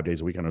think 5 days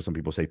a week. I know some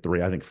people say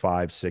three. I think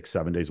 5, 6,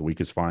 7 days a week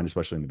is fine,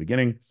 especially in the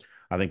beginning.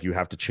 I think you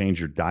have to change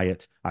your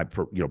diet.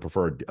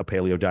 Prefer a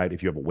paleo diet.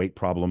 If you have a weight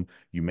problem,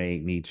 you may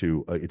need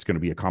to. It's going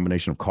to be a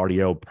combination of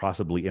cardio,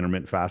 possibly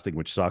intermittent fasting,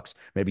 which sucks.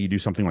 Maybe you do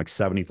something like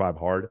 75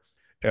 hard.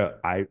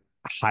 I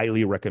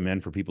highly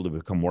recommend for people to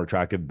become more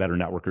attractive, better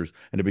networkers,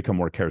 and to become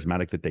more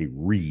charismatic that they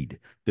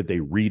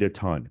read a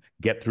ton,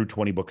 get through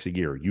 20 books a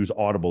year, use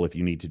Audible if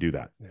you need to do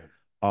that. Yeah.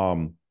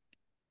 Um,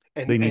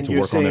 And they need and to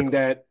you're work on their saying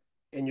that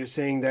and you're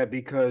saying that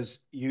because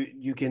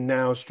you can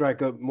now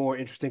strike up more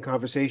interesting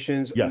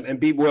conversations yes. and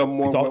be It's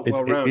all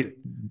well rounded.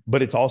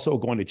 but it's also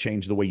going to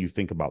change the way you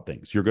think about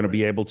things. You're going to Right.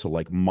 be able to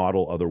like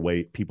model other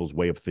people's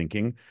way of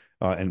thinking,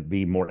 and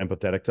be more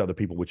empathetic to other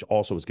people, which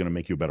also is going to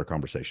make you a better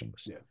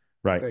conversationalist, Yeah.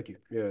 right? Thank you.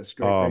 Yeah, it's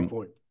great Um,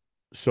 point.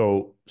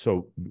 so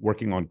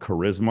working on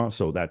charisma,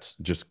 so that's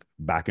just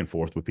back and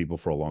forth with people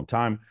for a long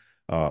time,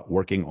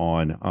 working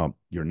on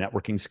your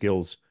networking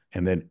skills,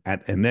 and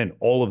then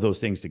all of those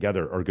things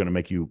together are going to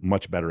make you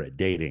much better at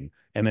dating.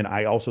 And then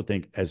I also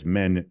think as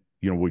men,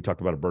 we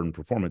talked about a burden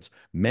performance.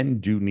 Men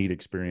do need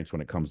experience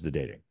when it comes to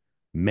dating.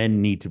 Men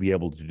need to be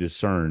able to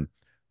discern.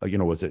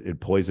 Was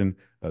it Poison?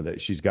 That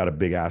she's got a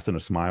big ass and a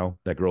smile.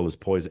 That girl is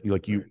poison.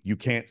 Like Right. you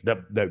can't.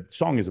 That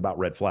song is about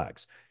red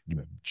flags.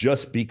 Right.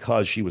 Just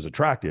because she was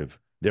attractive,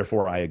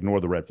 therefore I ignore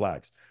the red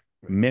flags.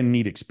 Right. Men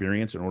need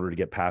experience in order to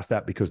get past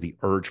that because the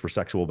urge for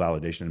sexual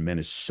validation in men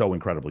is so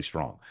incredibly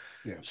strong.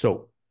 Yeah.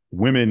 So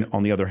women,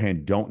 on the other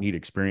hand, don't need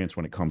experience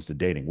when it comes to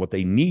dating. What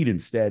they need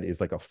instead is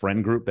like a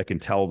friend group that can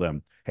tell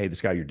them, hey, this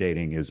guy you're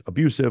dating is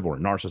abusive or a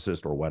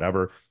narcissist or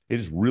whatever. It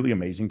is really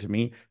amazing to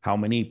me how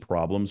many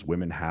problems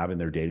women have in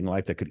their dating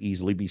life that could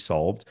easily be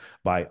solved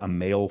by a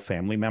male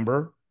family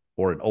member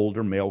or an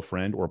older male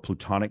friend or a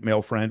platonic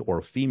male friend or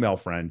a female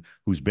friend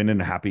who's been in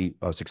a happy,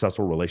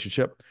 successful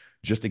relationship,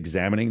 just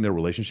examining their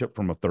relationship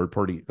from a third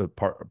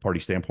party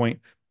standpoint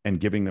and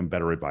giving them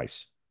better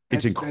advice.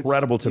 It's That's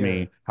incredible to yeah.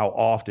 me how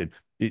often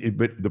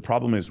but the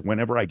problem is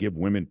whenever I give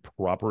women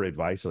proper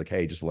advice, like,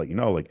 hey, just to let you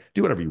know, like,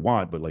 do whatever you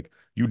want, but like,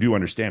 you do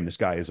understand this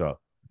guy is a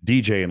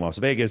DJ in Las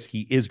Vegas.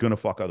 He is going to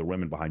fuck other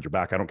women behind your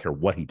back. I don't care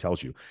what he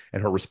tells you.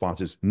 And her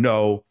response is,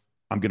 no,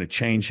 I'm going to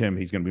change him.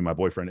 He's going to be my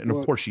boyfriend. And of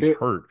Well, course, she's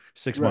hurt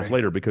 6 months right.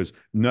 later because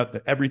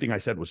everything I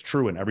said was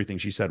true and everything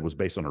she said was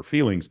based on her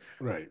feelings.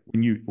 Right.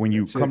 When you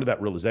That's come to it. that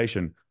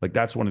realization, like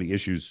that's one of the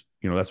issues.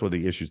 That's one of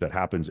the issues that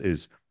happens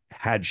is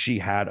had she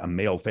had a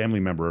male family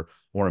member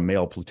or a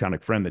male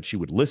platonic friend that she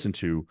would listen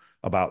to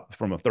about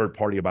from a third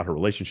party about her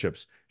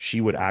relationships,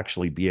 she would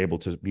actually be able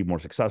to be more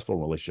successful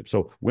in relationships.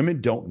 So women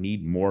don't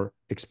need more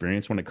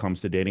experience when it comes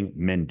to dating.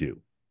 Men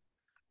do.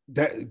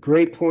 That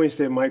great points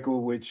there,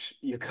 Michael, which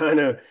you kind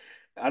of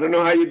I don't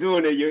know how you're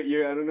doing it.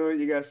 I don't know,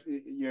 you guys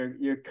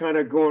you're kind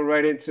of going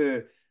right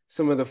into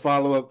some of the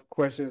follow-up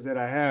questions that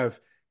I have.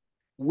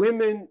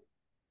 Women,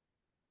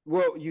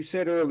 well, you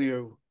said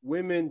earlier,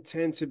 women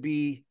tend to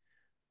be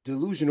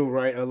delusional,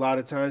 right? A lot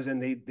of times,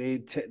 and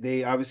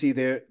they obviously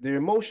they're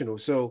emotional.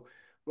 So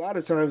a lot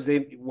of times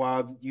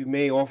while you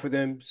may offer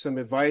them some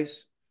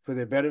advice for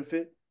their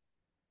benefit,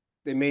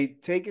 they may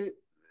take it.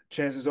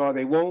 Chances are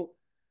they won't.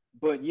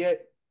 But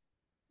yet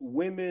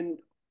women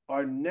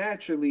are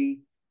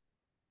naturally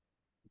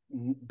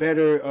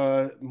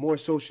better, more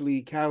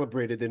socially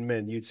calibrated than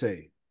men, you'd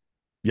say.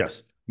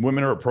 Yes,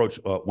 women are approached.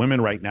 Women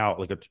right now,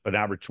 like an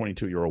average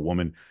 22-year-old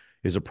woman,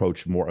 is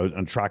approached more. An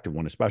attractive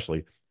one,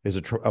 especially,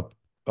 is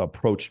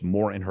approached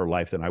more in her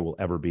life than I will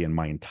ever be in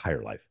my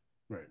entire life.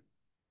 Right.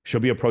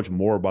 She'll be approached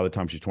more by the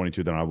time she's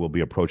 22 than I will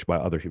be approached by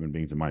other human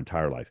beings in my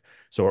entire life.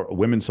 So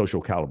women's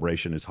social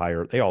calibration is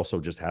higher. They also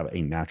just have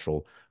a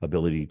natural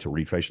ability to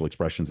read facial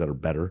expressions that are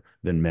better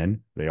than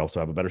men. They also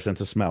have a better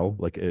sense of smell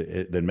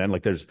than men.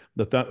 Like there's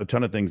a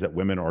ton of things that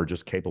women are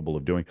just capable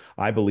of doing.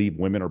 I believe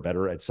women are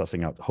better at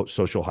sussing out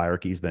social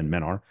hierarchies than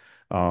men are.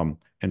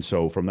 And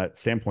so from that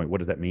standpoint, what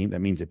does that mean?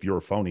 That means if you're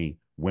a phony,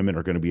 women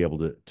are going to be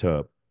able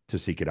to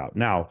seek it out.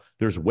 Now,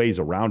 there's ways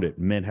around it.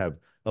 Men have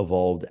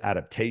evolved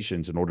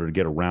adaptations in order to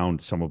get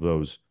around some of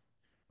those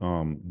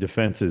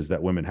defenses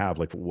that women have.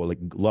 Like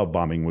love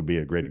bombing would be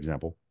a great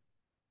example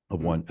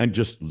of one, and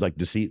just like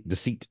deceit,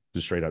 just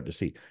straight out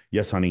deceit.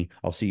 Yes, honey,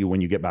 I'll see you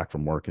when you get back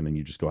from work, and then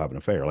you just go have an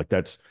affair. Like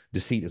that's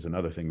deceit is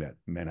another thing that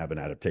men have an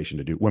adaptation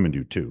to do. Women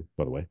do too,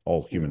 by the way.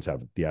 All Yeah. humans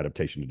have the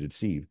adaptation to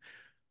deceive.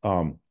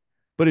 Um,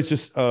 but it's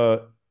just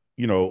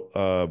you know,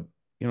 uh,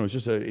 it's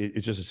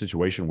just a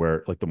situation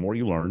where like the more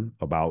you learn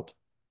about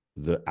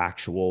the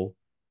actual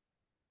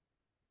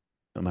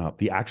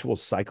the actual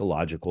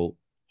psychological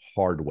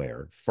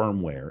hardware,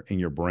 firmware in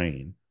your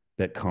brain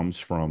that comes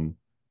from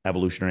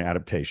evolutionary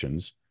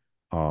adaptations.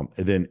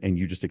 And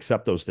you just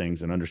accept those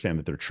things and understand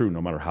that they're true,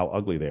 no matter how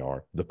ugly they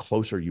are, the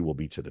closer you will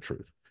be to the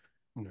truth.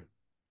 Yeah.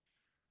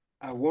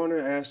 I want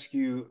to ask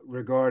you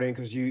regarding,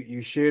 because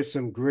you shared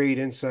some great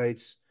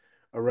insights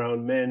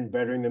around men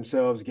bettering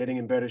themselves, getting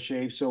in better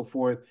shape, so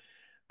forth.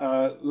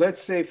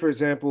 Let's say, for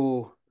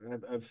example,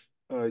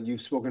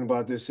 you've spoken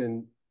about this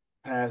in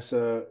past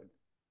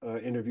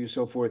interviews,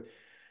 so forth.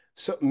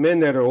 So men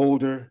that are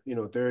older,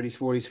 30s,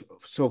 40s,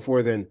 so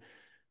forth, and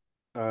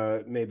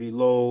maybe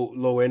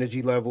low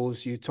energy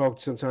levels. You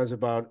talked sometimes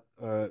about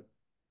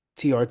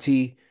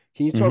TRT.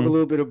 Can you talk a Mm-hmm.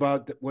 little bit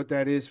about what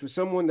that is for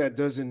someone that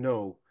doesn't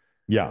know?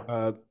 Yeah.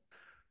 Uh,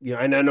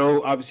 and I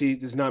know obviously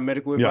there's not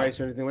medical Yeah. advice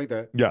or anything like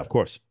that. Yeah, of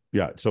course.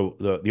 Yeah. So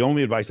the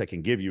only advice I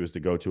can give you is to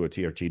go to a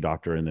TRT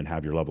doctor and then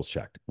have your levels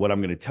checked. What I'm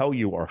going to tell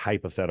you are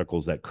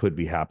hypotheticals that could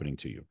be happening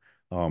to you.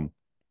 Um,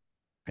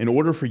 in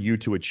order for you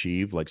to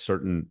achieve like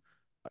certain,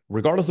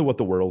 regardless of what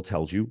the world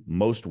tells you,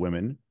 most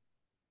women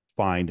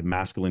find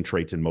masculine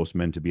traits in most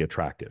men to be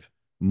attractive,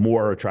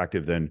 more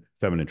attractive than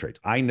feminine traits.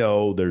 I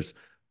know there's,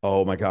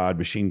 oh my God,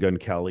 Machine Gun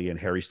Kelly and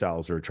Harry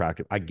Styles are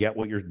attractive. I get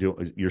what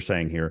you're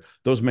saying here.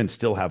 Those men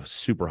still have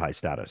super high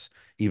status,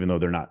 even though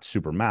they're not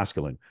super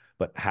masculine.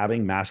 But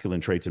having masculine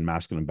traits and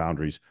masculine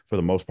boundaries, for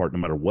the most part, no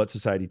matter what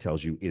society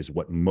tells you, is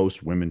what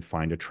most women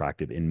find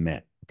attractive in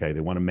men. Okay. They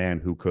want a man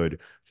who could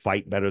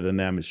fight better than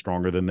them, is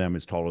stronger than them,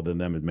 is taller than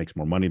them, and makes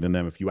more money than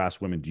them. If you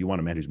ask women, do you want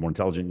a man who's more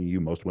intelligent than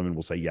you? Most women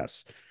will say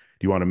yes.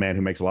 Do you want a man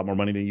who makes a lot more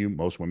money than you?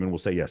 Most women will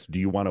say yes. Do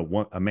you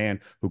want a man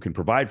who can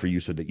provide for you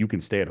so that you can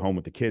stay at home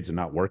with the kids and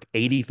not work?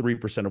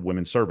 83% of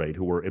women surveyed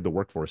who were in the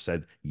workforce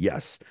said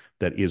yes,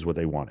 that is what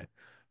they wanted.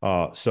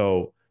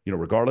 So,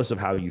 regardless of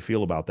how you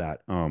feel about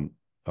that,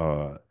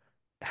 uh,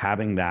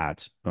 having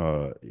that,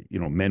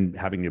 men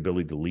having the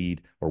ability to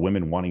lead or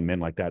women wanting men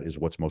like that is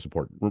what's most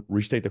important.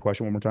 Restate the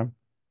question one more time.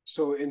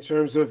 So in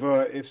terms of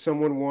if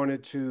someone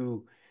wanted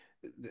to,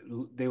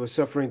 they were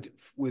suffering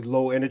with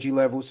low energy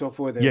levels, so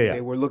forth, Yeah, and yeah.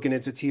 they were looking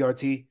into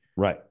TRT.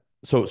 Right.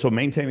 So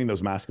maintaining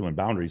those masculine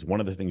boundaries, one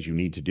of the things you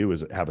need to do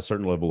is have a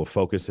certain level of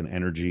focus and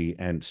energy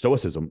and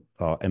stoicism,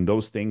 and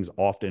those things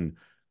often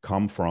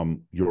come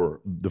from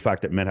the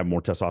fact that men have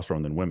more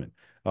testosterone than women.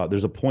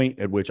 There's a point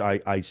at which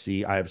I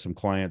see I have some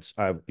clients.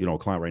 I have a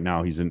client right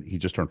now. He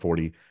just turned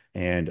 40,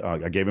 and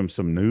I gave him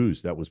some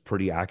news that was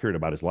pretty accurate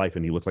about his life,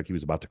 and he looked like he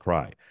was about to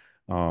cry.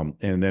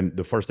 And then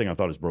the first thing I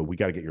thought is, bro, we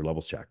got to get your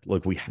levels checked.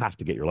 Like we have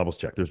to get your levels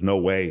checked. There's no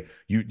way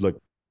you like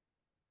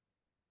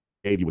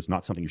gave you was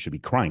not something you should be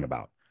crying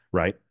about,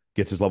 right?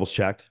 Gets his levels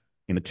checked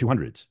in the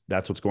 200s.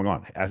 That's what's going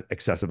on.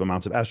 Excessive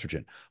amounts of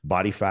estrogen.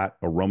 Body fat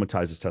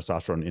aromatizes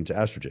testosterone into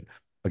estrogen.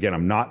 Again,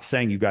 I'm not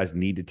saying you guys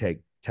need to take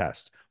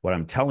tests. What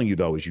I'm telling you,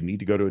 though, is you need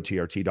to go to a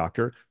TRT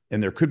doctor.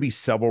 And there could be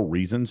several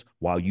reasons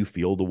why you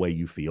feel the way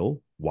you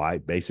feel, why,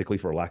 basically,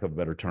 for lack of a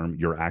better term,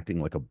 you're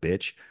acting like a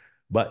bitch.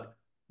 But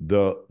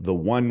the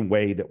one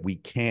way that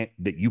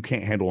you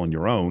can't handle on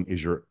your own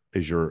is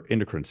your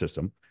endocrine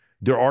system.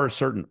 There are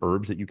certain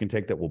herbs that you can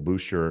take that will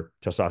boost your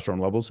testosterone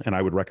levels, and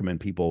I would recommend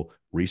people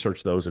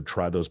research those and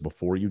try those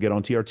before you get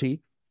on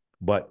TRT.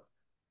 But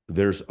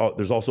there's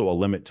also a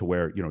limit to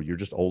where you're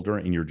just older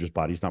and your just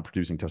body's not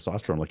producing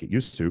testosterone like it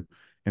used to,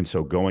 and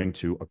so going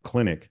to a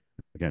clinic,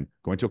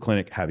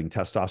 having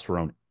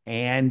testosterone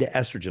and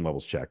estrogen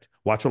levels checked.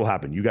 Watch what'll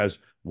happen. You guys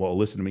will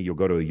listen to me. You'll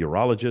go to a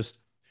urologist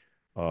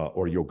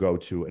or you'll go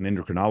to an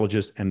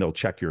endocrinologist and they'll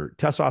check your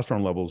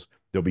testosterone levels.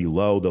 They'll be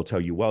low. They'll tell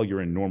you, well,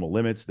 you're in normal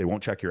limits. They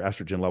won't check your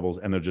estrogen levels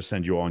and they'll just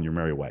send you on your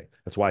merry way.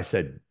 That's why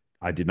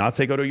I did not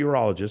say go to a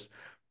urologist.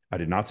 I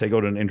did not say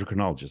go to an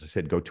endocrinologist. I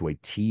said go to a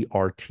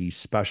TRT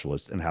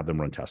specialist and have them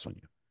run tests on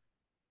you.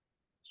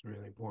 It's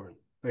really important.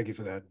 Thank you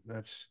for that.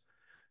 It's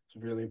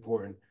really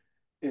important.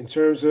 In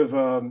terms of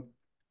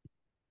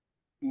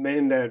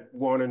men that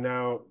want to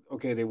now,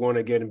 okay, they want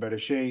to get in better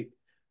shape.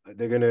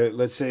 They're gonna,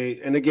 let's say,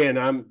 and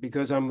again,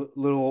 because I'm a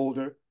little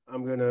older,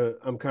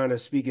 I'm kind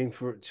of speaking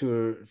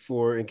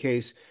for in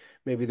case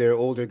maybe there are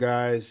older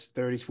guys,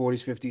 30s,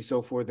 40s, 50s,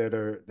 so forth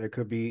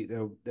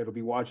that'll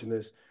be watching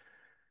this.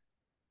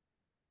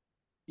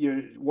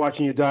 You're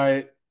watching your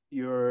diet,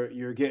 you're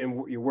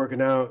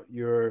working out,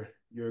 you're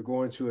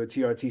going to a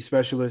TRT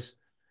specialist.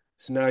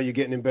 So now you're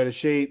getting in better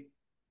shape.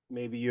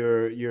 Maybe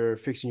you're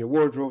fixing your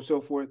wardrobe,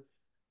 so forth.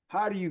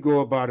 How do you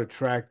go about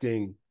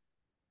attracting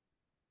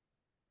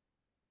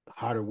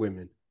hotter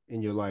women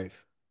in your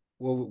life?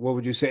 What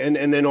would you say? And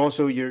then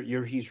also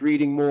he's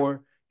reading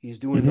more, he's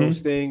doing those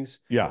Mm-hmm. things.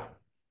 Yeah.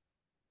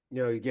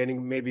 You're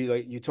getting, maybe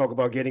like you talk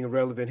about getting a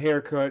relevant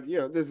haircut.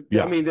 I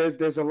Yeah. mean,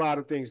 there's a lot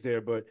of things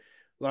there, but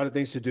a lot of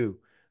things to do.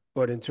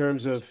 But in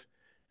terms of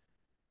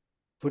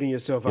putting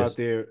yourself out Yes.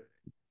 there,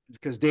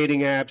 because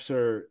dating apps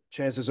are,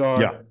 chances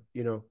are,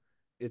 Yeah.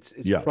 it's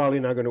Yeah. probably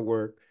not going to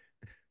work.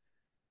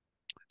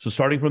 So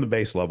starting from the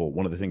base level,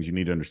 one of the things you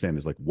need to understand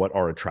is like what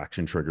are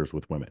attraction triggers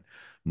with women.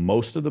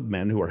 Most of the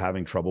men who are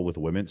having trouble with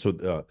women,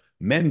 so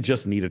men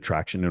just need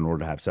attraction in order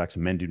to have sex.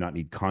 Men do not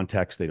need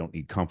context. They don't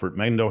need comfort.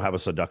 Men don't have a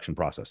seduction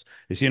process.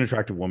 They see an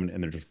attractive woman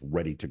and they're just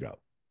ready to go.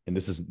 And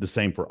this is the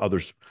same for other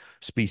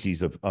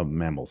species of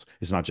mammals.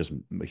 It's not just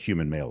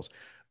human males.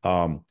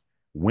 Um,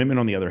 Women,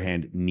 on the other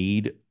hand,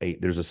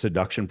 there's a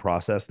seduction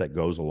process that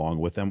goes along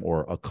with them,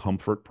 or a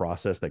comfort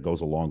process that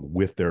goes along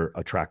with their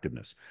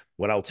attractiveness.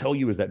 What I'll tell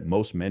you is that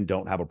most men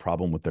don't have a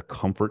problem with the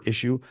comfort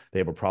issue. They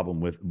have a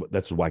problem with,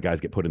 that's why guys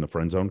get put in the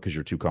friend zone, because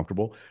you're too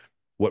comfortable.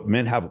 What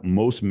men have,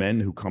 most men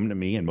who come to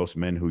me and most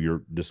men who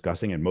you're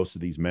discussing, and most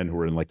of these men who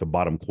are in like the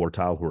bottom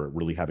quartile, who are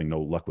really having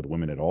no luck with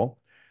women at all,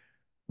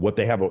 what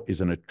they have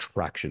is an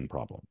attraction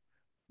problem.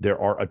 There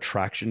are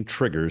attraction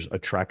triggers,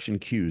 attraction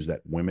cues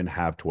that women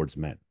have towards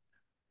men.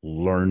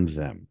 Learn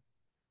them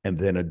and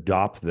then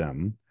adopt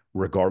them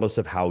regardless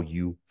of how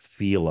you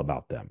feel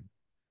about them.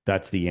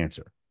 That's the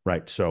answer,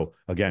 right? So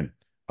again,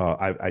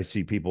 I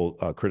see people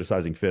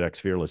criticizing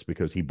FitX Fearless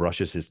because he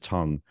brushes his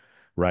tongue,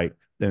 right?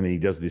 Then he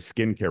does this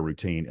skincare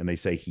routine and they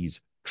say he's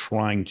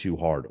trying too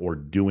hard or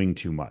doing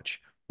too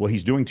much. Well,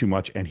 he's doing too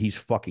much and he's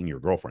fucking your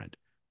girlfriend.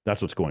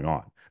 That's what's going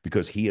on,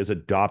 because he has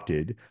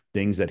adopted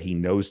things that he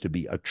knows to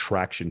be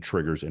attraction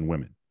triggers in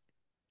women.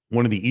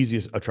 One of the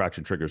easiest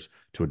attraction triggers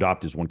to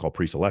adopt is one called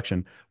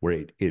pre-selection,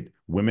 where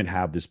women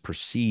have this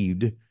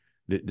perceived,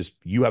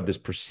 you have this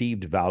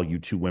perceived value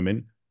to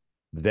women,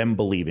 them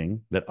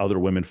believing that other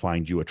women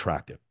find you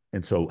attractive.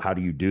 And so how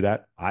do you do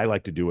that? I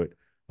like to do it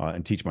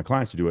and teach my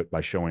clients to do it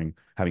by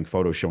having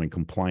photos showing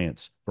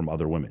compliance from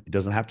other women. It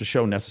doesn't have to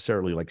show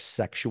necessarily like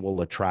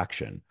sexual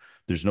attraction.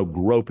 There's no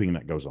groping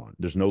that goes on.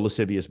 There's no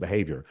lascivious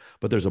behavior,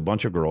 but there's a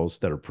bunch of girls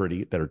that are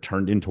pretty, that are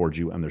turned in towards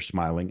you, and they're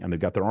smiling and they've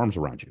got their arms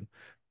around you.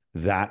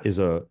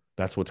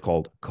 That's what's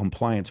called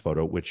compliance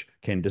photo, which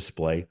can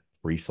display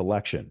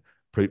pre-selection.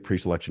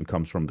 Pre-selection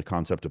comes from the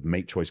concept of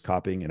mate choice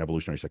copying in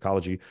evolutionary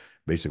psychology.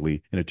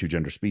 Basically, in a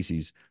two-gender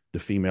species, the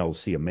females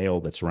see a male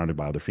that's surrounded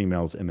by other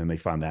females, and then they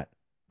find that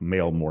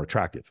male more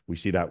attractive. We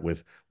see that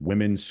with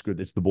women.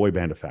 It's the boy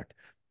band effect.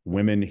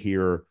 Women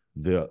hear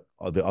the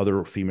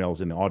other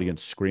females in the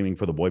audience screaming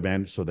for the boy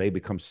band, so they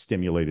become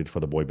stimulated for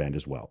the boy band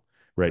as well,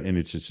 right? And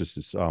it's just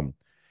this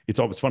it's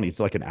always funny.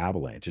 It's like an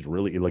avalanche. It's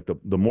really like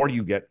the more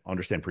you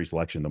understand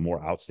pre-selection, the more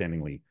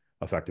outstandingly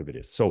effective it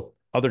is. So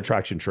other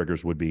attraction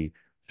triggers would be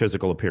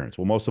physical appearance.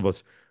 Well, most of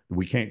us,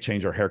 we can't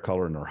change our hair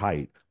color and our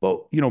height.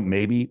 Well,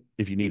 maybe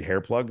if you need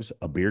hair plugs,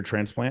 a beard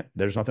transplant,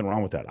 there's nothing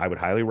wrong with that. I would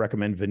highly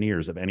recommend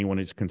veneers if anyone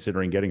is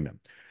considering getting them.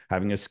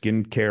 Having a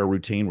skincare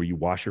routine where you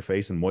wash your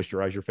face and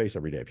moisturize your face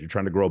every day. If you're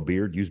trying to grow a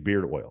beard, use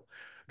beard oil.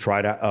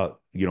 Try to,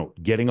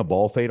 getting a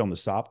ball fade on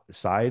the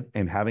side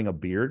and having a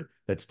beard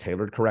that's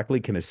tailored correctly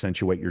can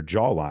accentuate your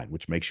jawline,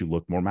 which makes you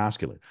look more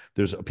masculine.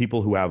 There's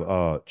people who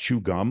have chew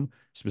gum,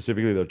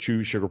 specifically they'll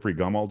chew sugar-free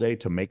gum all day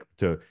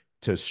to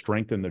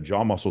strengthen their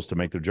jaw muscles to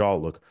make their jaw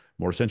look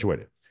more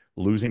accentuated.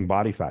 Losing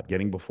body fat,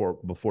 getting lower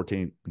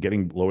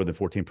than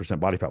 14%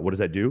 body fat. What does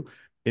that do?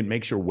 It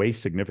makes your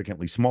waist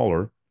significantly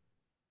smaller,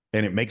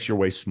 and it makes your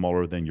waist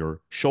smaller than your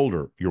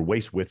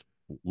waist width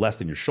less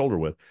than your shoulder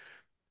width.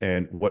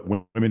 And what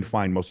women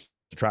find most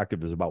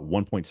attractive is about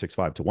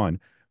 1.65 to 1,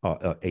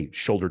 a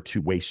shoulder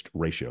to waist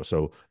ratio.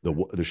 So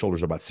the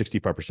shoulders are about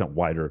 65%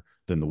 wider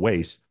than the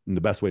waist. And the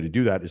best way to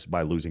do that is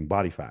by losing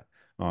body fat.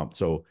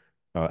 So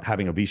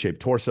having a V-shaped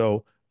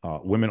torso,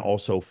 women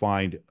also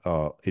find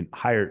in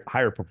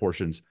higher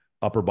proportions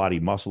upper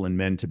body muscle in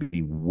men to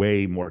be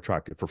way more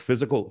attractive.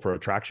 For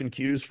attraction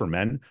cues for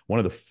men, one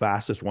of the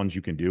fastest ones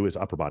you can do is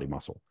upper body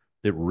muscle.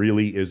 It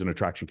really is an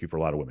attraction cue for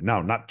a lot of women.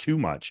 Now, not too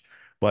much,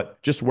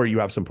 but just where you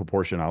have some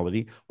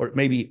proportionality, or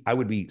maybe I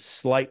would be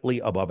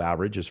slightly above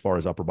average as far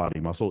as upper body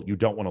muscle. You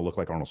don't want to look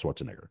like Arnold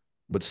Schwarzenegger,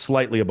 but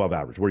slightly above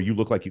average, where you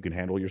look like you can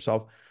handle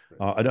yourself.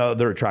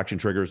 Another attraction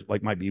triggers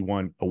might be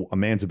a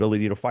man's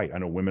ability to fight. I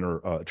know women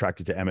are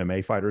attracted to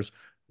MMA fighters,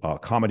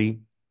 comedy,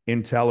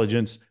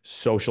 intelligence,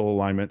 social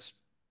alignments.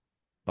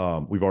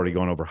 We've already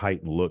gone over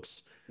height and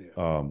looks.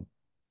 Yeah.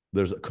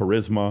 There's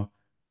charisma.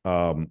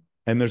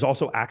 And there's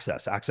also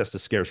access to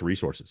scarce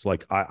resources.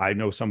 Like I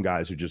know some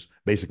guys who just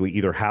basically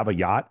either have a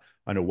yacht.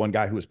 I know one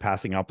guy who was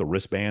passing out the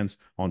wristbands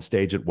on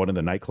stage at one of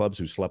the nightclubs,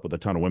 who slept with a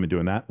ton of women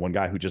doing that. One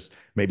guy who just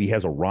maybe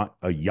has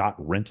a yacht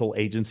rental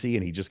agency,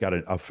 and he just got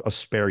a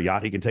spare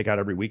yacht he can take out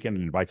every weekend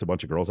and invites a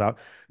bunch of girls out.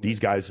 These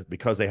guys,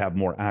 because they have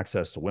more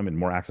access to women,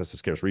 more access to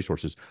scarce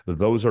resources,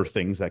 those are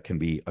things that can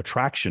be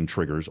attraction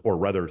triggers, or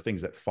rather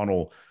things that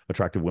funnel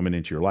attractive women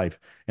into your life.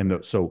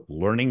 And so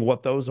learning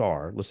what those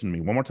are, listen to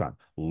me one more time,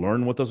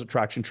 learn what those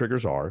attraction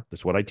triggers are.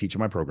 That's what I teach in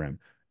my program.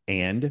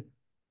 And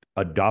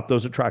adopt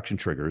those attraction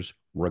triggers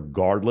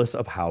regardless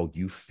of how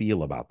you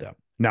feel about them.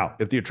 Now,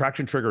 if the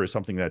attraction trigger is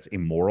something that's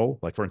immoral,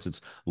 like for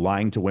instance,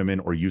 lying to women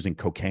or using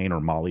cocaine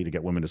or Molly to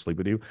get women to sleep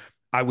with you,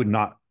 I would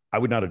not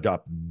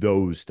adopt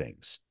those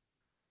things.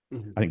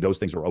 Mm-hmm. I think those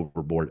things are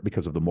overboard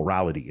because of the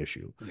morality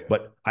issue. Yeah.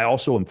 But I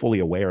also am fully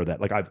aware that,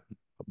 like, I've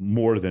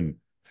more than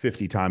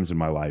 50 times in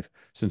my life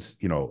since,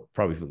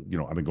 probably,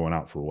 I've been going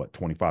out for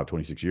 25,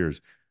 26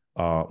 years.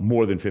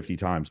 More than 50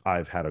 times,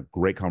 I've had a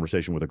great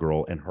conversation with a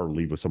girl and her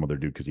leave with some other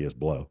dude because he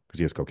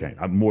has cocaine.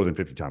 More than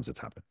 50 times it's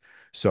happened.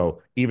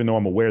 So even though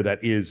I'm aware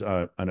that is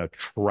an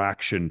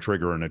attraction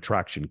trigger, an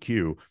attraction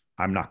cue,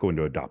 I'm not going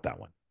to adopt that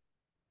one.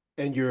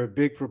 And you're a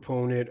big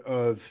proponent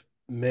of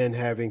men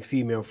having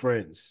female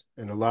friends,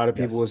 and a lot of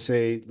people Yes. will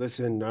say,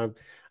 "Listen, I'm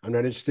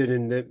not interested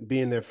in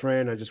being their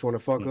friend. I just want to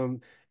fuck them."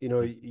 You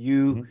know,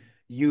 Mm-hmm.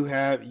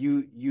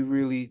 you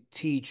really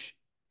teach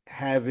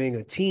having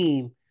a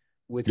team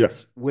with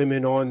Yes.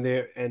 women on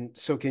there, and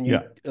so can you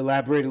Yeah.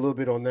 elaborate a little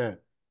bit on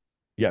that?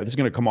 Yeah, this is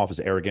going to come off as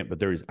arrogant, but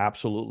there is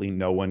absolutely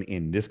no one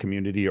in this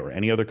community or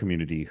any other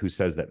community who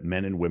says that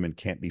men and women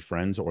can't be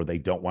friends or they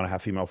don't want to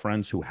have female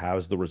friends who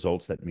has the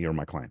results that me or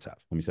my clients have.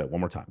 Let me say it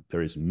one more time.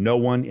 There is no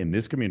one in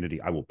this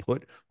community.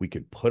 We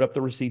could put up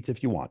the receipts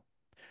if you want.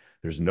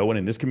 There's no one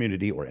in this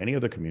community or any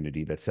other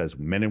community that says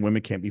men and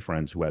women can't be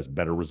friends who has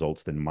better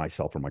results than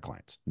myself or my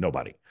clients.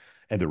 Nobody.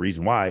 And the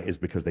reason why is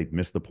because they've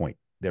missed the point.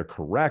 They're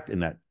correct in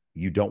that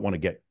you don't want to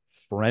get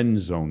friend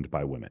zoned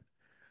by women.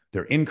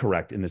 They're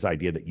incorrect in this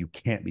idea that you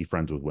can't be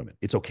friends with women.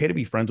 It's okay to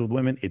be friends with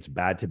women. It's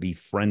bad to be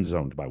friend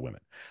zoned by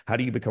women. How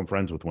do you become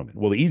friends with women?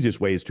 Well, the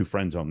easiest way is to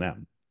friend zone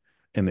them.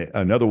 And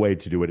another way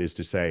to do it is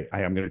to say,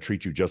 hey, I'm going to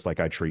treat you just like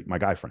I treat my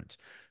guy friends.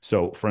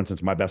 So, for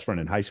instance, my best friend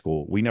in high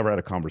school, we never had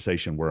a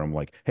conversation where I'm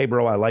like, hey,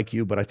 bro, I like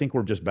you, but I think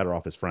we're just better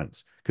off as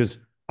friends. Because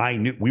I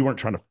knew we weren't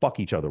trying to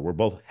fuck each other. We're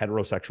both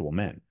heterosexual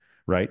men.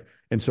 Right.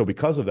 And so,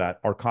 because of that,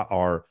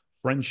 our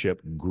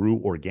friendship grew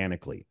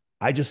organically.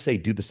 I just say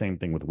do the same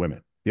thing with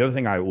women. The other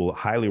thing I will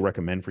highly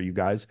recommend for you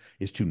guys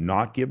is to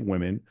not give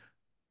women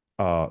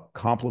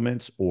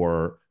compliments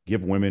or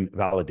give women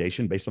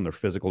validation based on their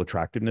physical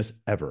attractiveness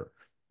ever.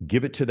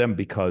 Give it to them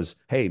because,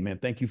 hey, man,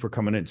 thank you for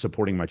coming in and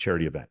supporting my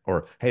charity event.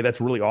 Or, hey, that's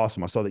really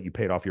awesome. I saw that you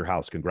paid off your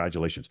house.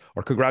 Congratulations.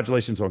 Or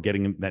congratulations on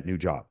getting that new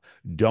job.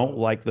 Don't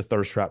like the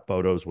thirst trap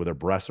photos where their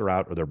breasts are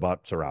out or their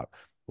butts are out.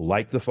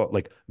 Like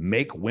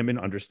make women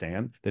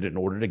understand that in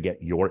order to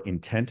get your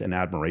intent and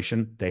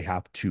admiration, they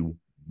have to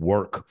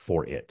work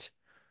for it.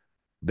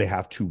 They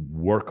have to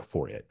work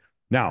for it.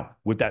 Now,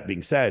 with that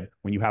being said,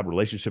 when you have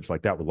relationships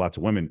like that with lots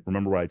of women,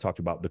 remember what I talked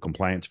about the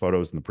compliance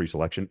photos and the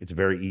pre-selection? It's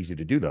very easy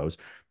to do those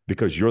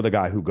because you're the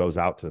guy who goes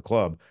out to the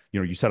club. You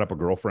know, you set up a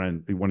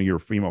girlfriend, one of your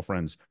female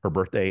friends, her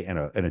birthday and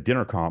a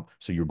dinner comp.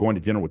 So you're going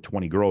to dinner with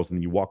 20 girls, and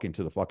then you walk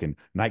into the fucking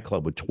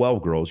nightclub with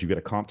 12 girls. You get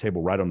a comp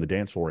table right on the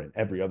dance floor, and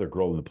every other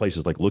girl in the place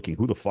is like looking,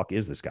 who the fuck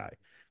is this guy?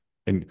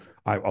 And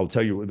I'll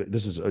tell you,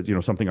 this is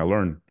something I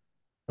learned.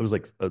 It was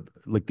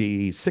like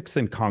the Sixth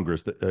and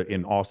Congress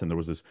in Austin. There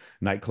was this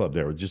nightclub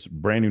there, just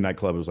brand new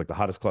nightclub. It was like the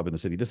hottest club in the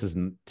city. This is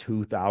in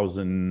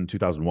 2000,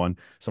 2001,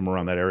 somewhere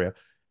around that area.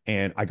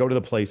 And I go to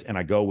the place and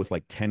I go with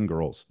like 10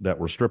 girls that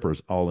were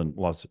strippers all in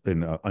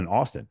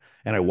Austin.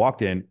 And I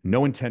walked in,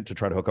 no intent to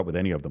try to hook up with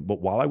any of them. But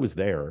while I was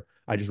there,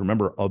 I just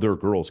remember other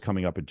girls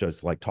coming up and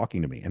just like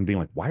talking to me and being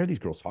like, why are these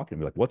girls talking to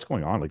me? Like, what's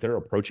going on? Like they're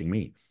approaching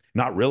me,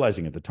 not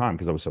realizing at the time,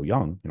 because I was so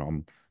young,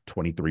 I'm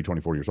 23,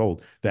 24 years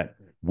old, that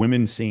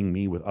women seeing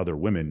me with other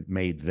women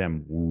made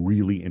them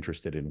really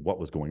interested in what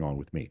was going on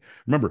with me.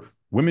 Remember,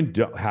 women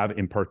don't have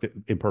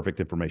imperfect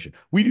information.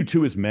 We do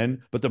too as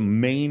men, but the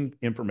main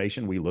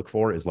information we look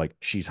for is like,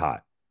 she's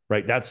hot,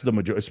 right? That's the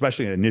majority,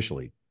 especially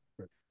initially,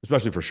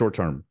 especially for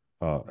short-term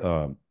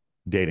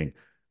dating.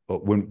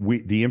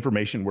 The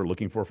information we're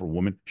looking for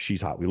women,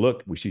 she's hot.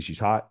 We see she's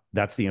hot.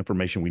 That's the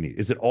information we need.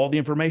 Is it all the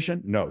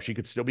information? No, she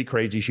could still be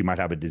crazy. She might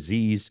have a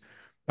disease.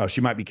 She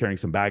might be carrying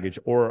some baggage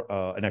or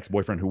an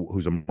ex-boyfriend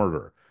who's a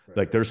murderer. Right.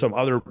 Like there's some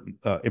other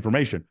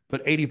information,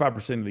 but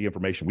 85% of the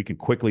information we can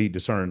quickly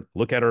discern.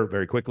 Look at her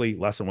very quickly,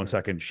 less than 1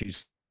 second.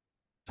 She's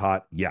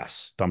hot.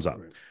 Yes, thumbs up.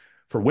 Right.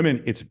 For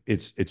women,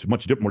 it's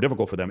much more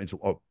difficult for them. It's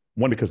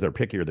one, because they're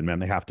pickier than men.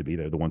 They have to be.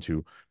 They're the ones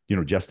who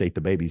gestate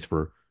the babies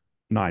for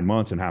 9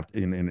 months and have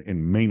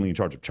and mainly in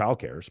charge of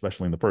childcare,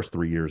 especially in the first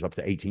 3 years up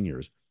to 18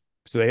 years.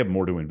 So they have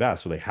more to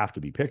invest. So they have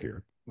to be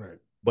pickier. Right.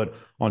 But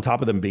on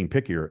top of them being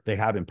pickier, they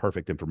have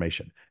imperfect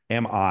information.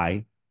 Am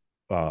I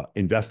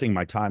investing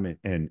my time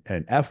and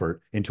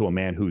effort into a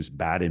man who's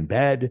bad in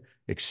bed,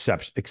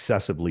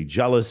 excessively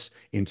jealous,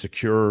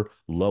 insecure,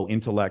 low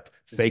intellect,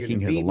 faking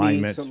his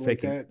alignments,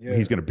 faking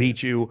he's going to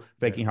beat you,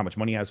 faking how much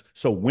money he has?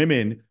 So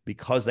women,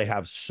 because they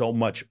have so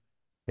much,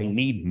 they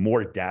need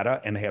more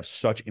data and they have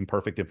such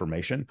imperfect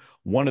information.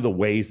 One of the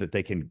ways that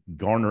they can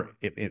garner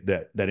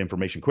that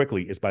information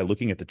quickly is by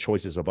looking at the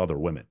choices of other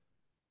women.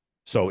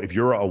 So if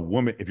you're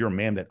a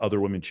man that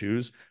other women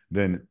choose,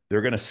 then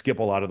they're going to skip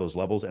a lot of those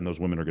levels and those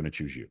women are going to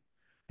choose you.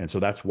 And so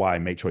that's why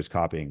mate choice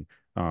copying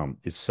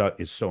is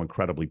so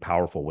incredibly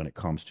powerful when it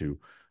comes to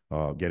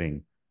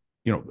getting,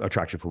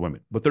 attraction for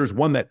women. But there's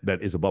one that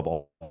is above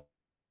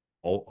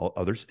all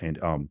others. And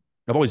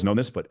I've always known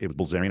this, but it was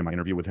Bilzerian in my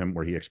interview with him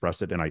where he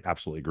expressed it. And I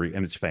absolutely agree.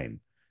 And it's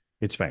fame.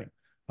 It's fame.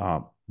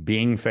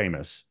 Being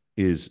famous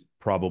is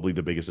probably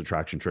the biggest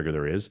attraction trigger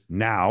there is.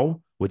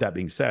 Now, with that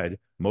being said,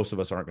 most of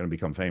us aren't going to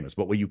become famous.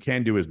 But what you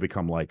can do is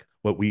become like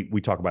what we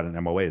talk about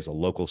in MOA is a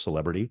local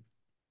celebrity.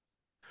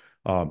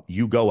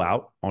 You go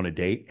out on a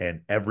date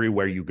and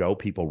everywhere you go,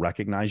 people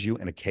recognize you.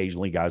 And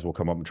occasionally guys will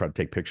come up and try to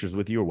take pictures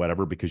with you or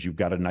whatever, because you've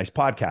got a nice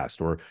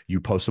podcast or you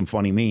post some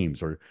funny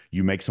memes or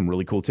you make some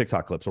really cool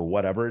TikTok clips or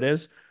whatever it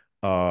is.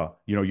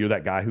 You're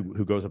that guy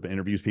who goes up and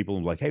interviews people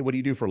and like, hey, what do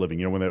you do for a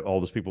living? When all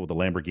those people with the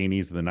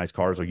Lamborghinis and the nice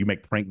cars, or you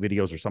make prank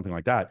videos or something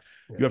like that.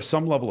 Yeah. You have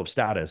some level of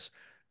status.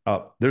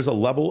 There's a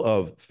level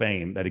of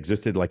fame that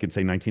existed, like in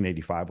say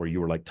 1985, where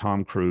you were like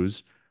Tom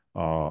Cruise,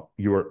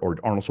 you were or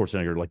Arnold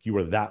Schwarzenegger, like you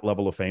were that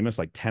level of famous,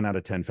 like 10 out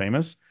of 10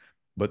 famous.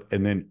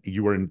 And then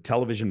you were in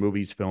television,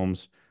 movies,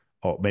 films,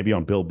 maybe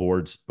on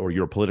billboards, or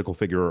you're a political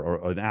figure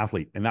or an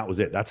athlete, and that was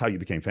it. That's how you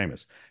became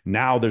famous.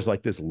 Now there's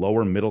like this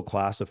lower middle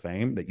class of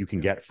fame that you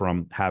can get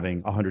from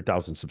having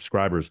 100,000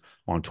 subscribers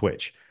on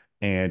Twitch,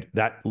 and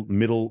that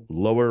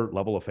lower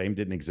level of fame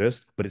didn't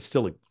exist, but it's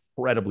still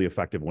incredibly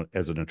effective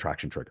as an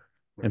attraction trigger.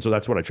 Right. And so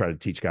that's what I try to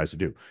teach guys to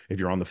do. If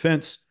you're on the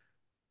fence,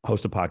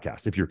 host a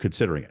podcast. If you're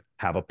considering it,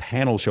 have a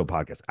panel show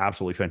podcast.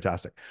 Absolutely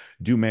fantastic.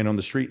 Do man on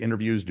the street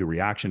interviews, do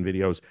reaction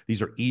videos.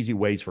 These are easy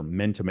ways for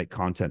men to make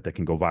content that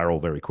can go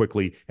viral very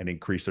quickly and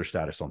increase their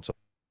status on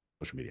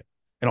social media.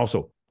 And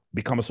also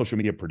become a social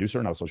media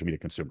producer, not a social media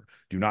consumer.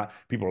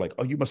 People are like,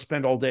 oh, you must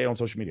spend all day on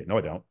social media. No,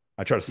 I don't.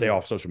 I try to stay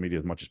off social media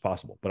as much as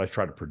possible, but I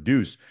try to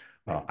produce.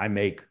 I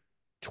make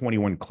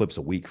 21 clips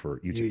a week for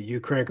YouTube. You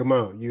crank them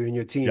out. You and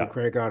your team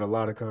crank out a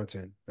lot of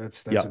content.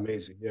 That's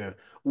amazing. Yeah.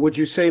 Would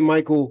you say,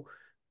 Michael,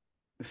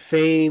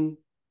 fame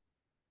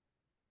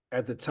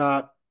at the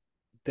top,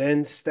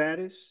 then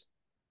status?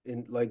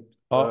 In like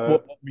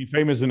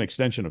fame is an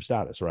extension of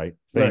status, right?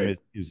 Fame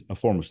is a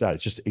form of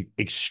status. Just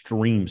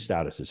extreme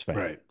status is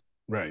fame.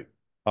 Right.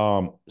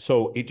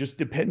 So it just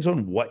depends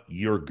on what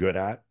you're good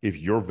at. If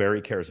you're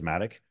very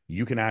charismatic,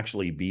 you can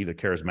actually be the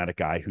charismatic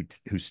guy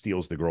who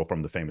steals the girl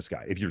from the famous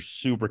guy. If you're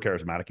super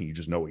charismatic and you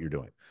just know what you're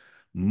doing,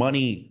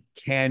 money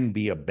can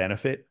be a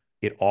benefit.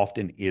 It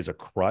often is a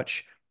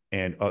crutch.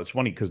 And it's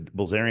funny because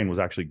Bilzerian was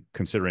actually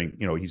considering,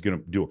 he's going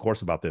to do a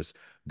course about this.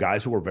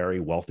 Guys who are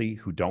very wealthy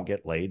who don't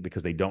get laid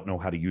because they don't know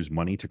how to use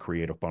money to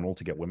create a funnel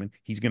to get women.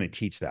 He's going to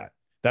teach that.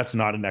 That's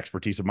not an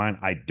expertise of mine.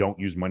 I don't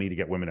use money to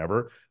get women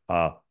ever.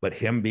 But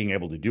him being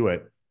able to do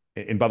it.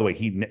 And by the way,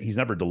 he's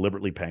never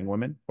deliberately paying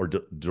women or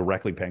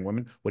directly paying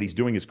women. What he's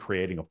doing is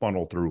creating a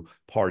funnel through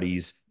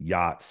parties,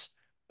 yachts,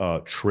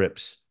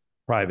 trips,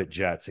 private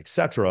jets,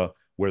 etc.,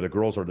 where the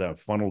girls are then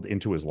funneled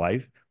into his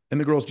life. And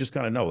the girls just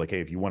kind of know, like,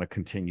 hey, if you want to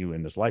continue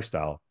in this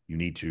lifestyle, you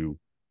need to,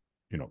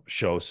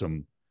 show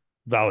some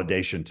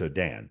validation to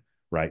Dan,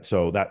 right?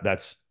 So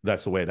that's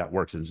the way that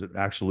works. It's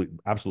actually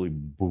absolutely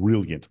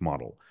brilliant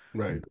model,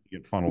 right?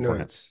 Brilliant funnel for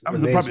him. That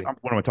was probably,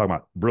 what am I talking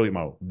about? Brilliant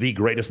model, the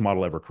greatest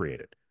model ever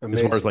created.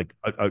 Amazing. As far as like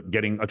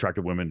getting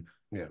attractive women.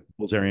 Yeah,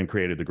 Bilzerian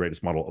created the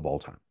greatest model of all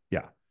time.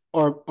 Yeah.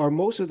 Are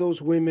most of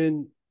those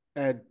women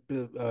at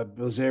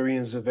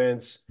Bilzerian's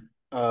events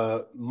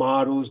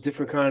models,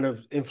 different kind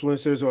of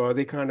influencers, or are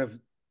they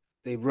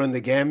they run the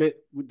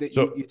gamut?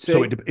 So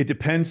it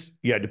depends.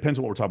 Yeah, it depends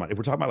on what we're talking about. If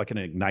we're talking about like an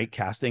Ignite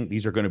casting,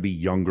 these are going to be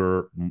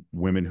younger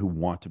women who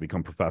want to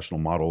become professional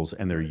models,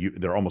 and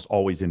they're almost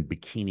always in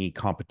bikini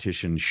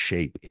competition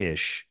shape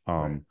ish.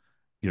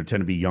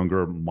 Tend to be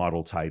younger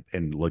model type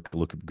and look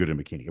good in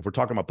bikini. If we're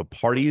talking about the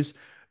parties,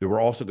 then we're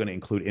also going to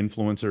include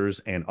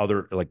influencers and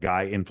other like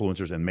guy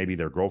influencers and maybe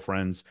their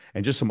girlfriends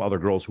and just some other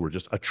girls who are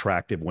just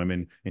attractive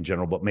women in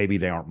general, but maybe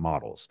they aren't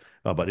models.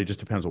 But it just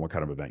depends on what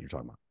kind of event you're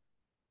talking about.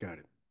 Got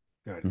it.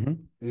 Mm-hmm.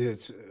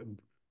 It's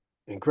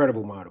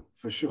incredible model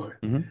for sure.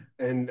 Mm-hmm.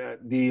 And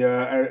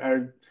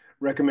I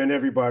recommend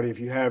everybody, if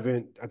you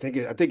haven't, I think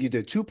you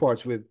did 2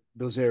 parts with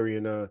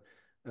Bilzerian.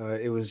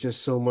 It was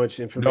just so much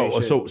information.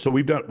 No, so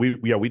we've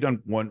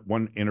done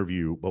one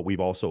interview, but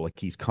we've also like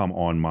he comes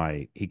on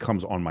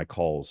my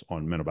calls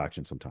on Men of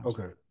Action sometimes.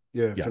 Okay.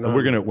 Yeah. And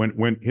we're gonna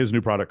when his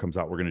new product comes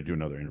out, we're gonna do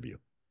another interview.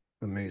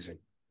 Amazing.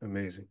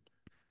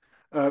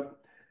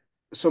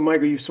 So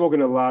Michael, you've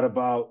spoken a lot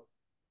about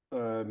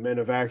Men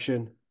of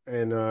Action,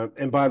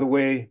 and by the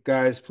way,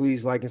 guys,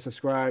 please like and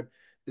subscribe.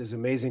 There's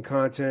amazing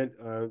content.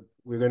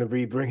 We're going to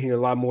be bringing a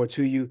lot more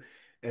to you,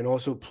 and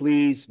also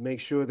please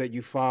make sure that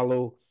you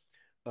follow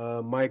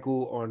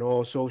Michael on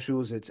all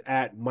socials. It's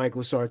at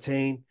Michael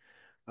Sartain.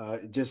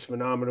 Just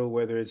phenomenal,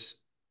 whether it's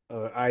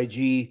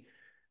IG,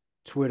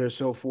 Twitter,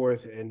 so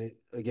forth, and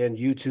again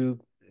YouTube.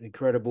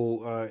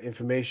 Incredible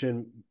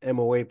information.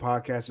 MOA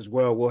podcast as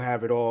well. We'll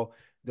have it all.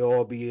 They'll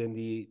all be in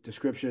the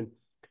description.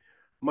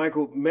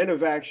 Michael, Men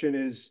of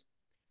Action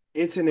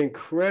it's an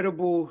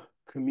incredible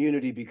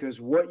community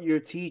because what you're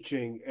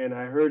teaching, and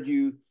I heard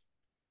you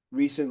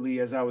recently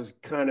as I was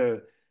kind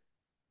of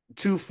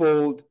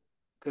twofold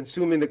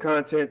consuming the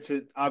content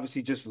to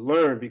obviously just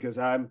learn because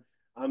I'm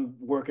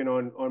working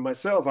on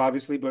myself,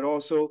 obviously, but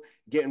also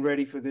getting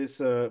ready for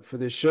this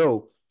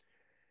show.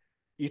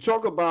 You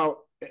talk about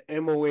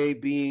MOA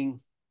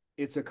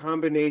it's a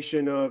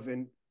combination of,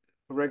 and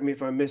correct me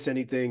if I miss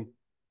anything,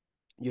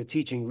 you're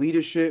teaching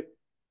leadership,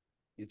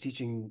 you're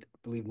teaching, I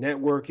believe,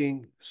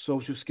 networking,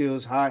 social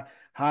skills,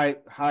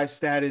 high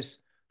status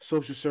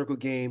social circle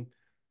game.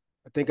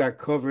 I think I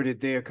covered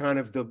it there, kind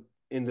of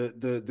in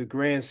the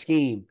grand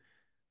scheme.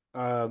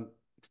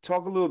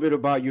 Talk a little bit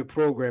about your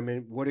program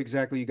and what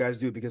exactly you guys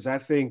do, because I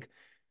think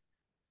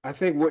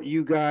what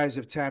you guys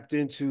have tapped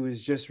into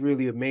is just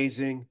really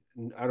amazing.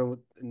 I don't.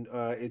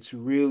 It's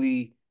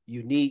really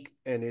unique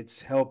and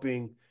it's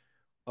helping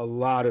a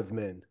lot of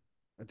men.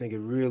 I think it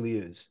really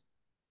is.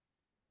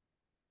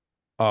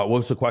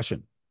 What's the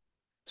question?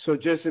 So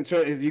just in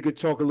terms, if you could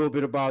talk a little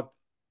bit about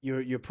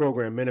your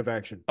program, Men of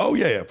Action. Oh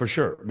yeah, for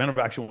sure. Men of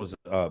Action was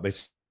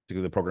basically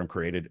the program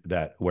created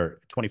that where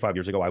 25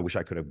 years ago, I wish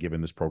I could have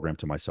given this program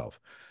to myself.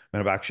 Men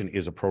of Action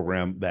is a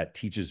program that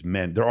teaches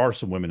men. There are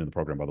some women in the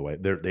program, by the way.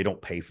 They don't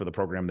pay for the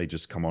program. They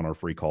just come on our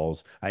free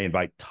calls. I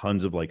invite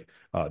tons of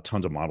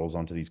models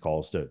onto these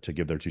calls to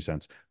give their 2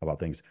 cents about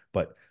things.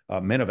 But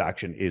Men of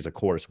Action is a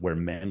course where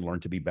men learn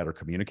to be better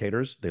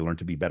communicators. They learn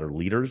to be better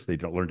leaders. They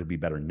don't learn to be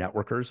better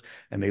networkers,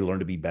 and they learn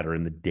to be better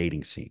in the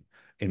dating scene.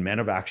 In Men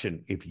of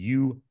Action,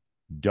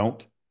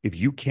 don't if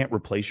you can't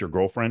replace your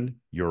girlfriend,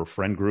 your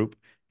friend group,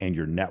 and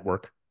your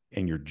network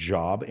and your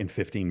job in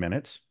 15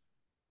 minutes,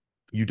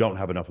 you don't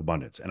have enough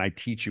abundance. And I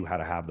teach you how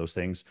to have those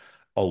things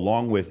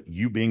along with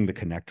you being the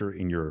connector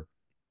in your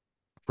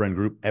friend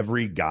group.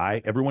 Every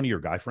one of your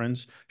guy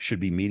friends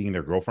should be meeting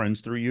their girlfriends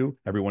through you.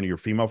 Every one of your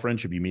female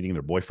friends should be meeting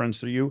their boyfriends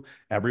through you.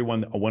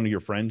 One of your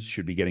friends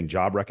should be getting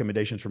job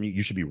recommendations from you.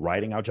 You should be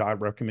writing out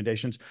job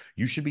recommendations.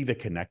 You should be the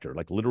connector.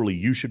 Like literally,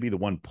 you should be the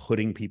one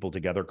putting people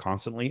together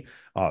constantly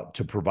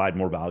to provide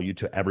more value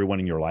to everyone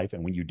in your life.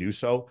 And when you do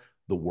so,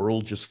 the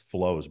world just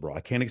flows, bro.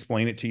 I can't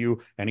explain it to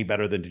you any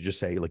better than to just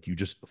say, like, you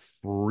just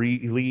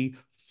freely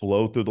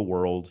flow through the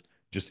world,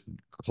 just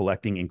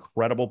collecting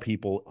incredible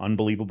people,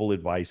 unbelievable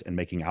advice, and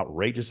making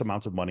outrageous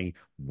amounts of money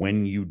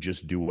when you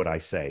just do what I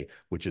say,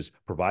 which is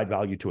provide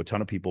value to a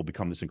ton of people,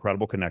 become this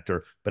incredible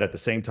connector, but at the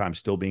same time,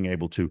 still being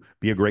able to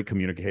be a great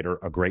communicator,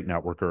 a great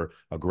networker,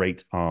 a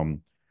great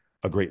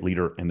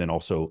leader, and then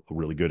also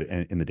really good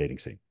in the dating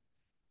scene.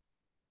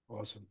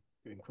 Awesome,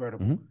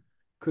 incredible. Mm-hmm.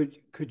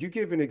 Could you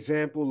give an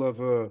example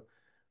of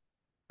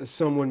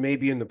someone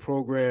maybe in the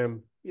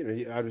program? You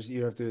know, obviously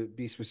you don't have to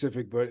be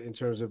specific, but in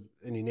terms of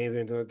any name or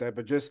anything like that,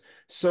 but just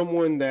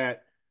someone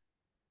that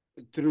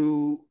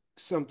through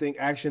something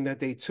action that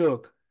they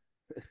took,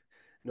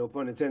 no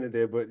pun intended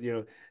there, but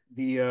you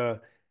know,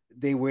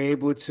 they were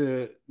able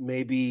to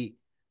maybe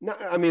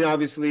not. I mean,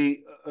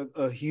 obviously,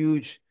 a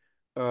huge.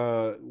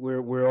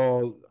 We're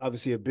all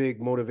obviously a big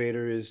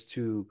motivator is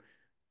to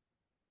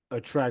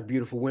attract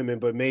beautiful women,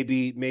 but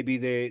maybe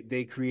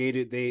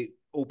they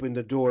opened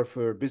the door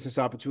for business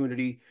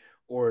opportunity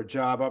or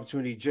job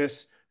opportunity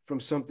just from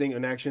something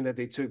an action that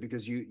they took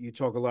because you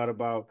talk a lot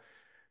about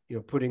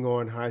putting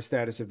on high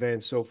status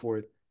events, so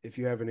forth. If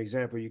you have an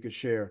example you could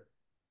share.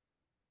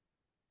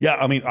 Yeah,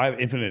 I mean, I have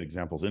infinite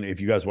examples. And if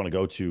you guys want to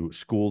go to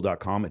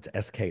school.com, it's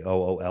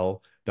SKOOL.com/men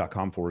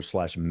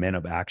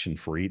of action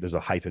free. There's a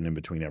hyphen in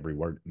between every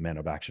word, men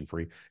of action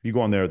free. If you go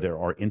on there, there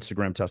are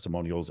Instagram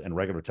testimonials and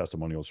regular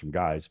testimonials from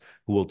guys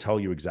who will tell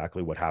you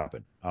exactly what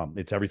happened.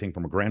 It's everything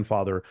from a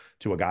grandfather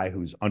to a guy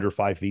who's under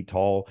 5 feet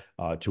tall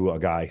to a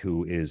guy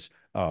who is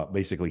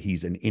basically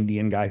he's an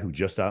Indian guy who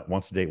just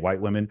wants to date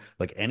white women.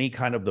 Like any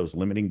kind of those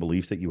limiting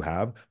beliefs that you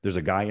have, there's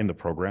a guy in the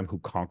program who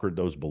conquered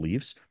those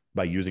beliefs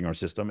by using our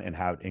system and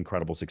had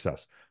incredible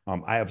success.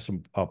 I have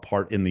some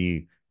part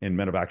in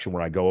Men of Action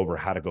where I go over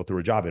how to go through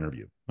a job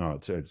interview.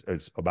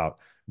 It's about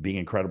being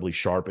incredibly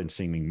sharp and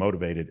seeming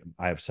motivated.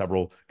 I have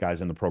several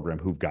guys in the program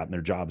who've gotten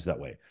their jobs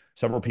that way.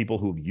 Several people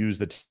who've used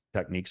the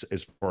techniques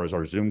as far as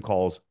our Zoom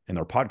calls and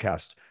our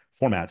podcast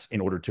formats in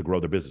order to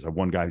grow their business. I have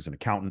one guy who's an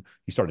accountant.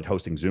 He started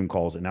hosting Zoom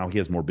calls and now he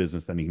has more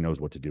business than he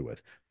knows what to do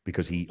with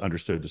because he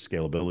understood the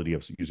scalability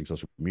of using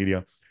social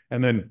media.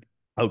 And then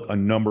a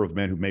number of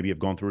men who maybe have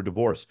gone through a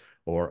divorce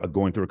or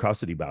going through a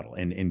custody battle.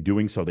 And in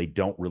doing so, they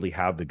don't really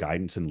have the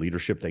guidance and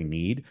leadership they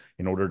need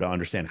in order to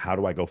understand, how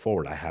do I go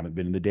forward? I haven't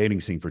been in the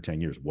dating scene for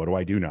 10 years. What do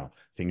I do now?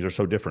 Things are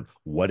so different.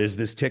 What is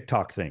this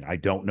TikTok thing? I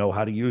don't know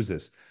how to use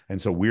this. And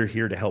so we're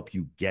here to help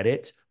you get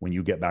it when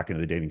you get back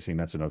into the dating scene.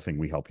 That's another thing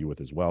we help you with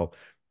as well.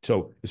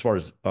 So as far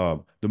as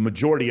the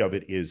majority of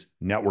it is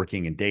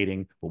networking and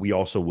dating, but we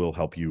also will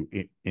help you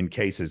in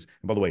cases.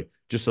 And by the way,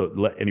 just to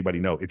let anybody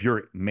know, if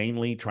you're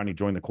mainly trying to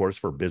join the course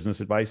for business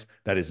advice,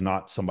 that is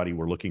not somebody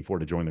we're looking for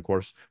to join the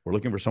course. We're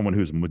looking for someone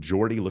who's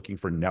majority looking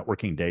for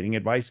networking, dating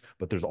advice,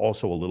 but there's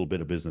also a little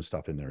bit of business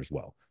stuff in there as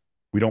well.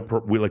 We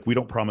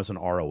don't promise an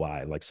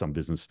ROI like some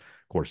business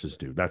courses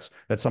do. That's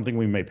something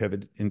we may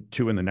pivot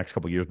into in the next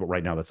couple of years, but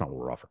right now that's not what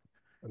we're offering.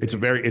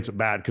 Amazing. It's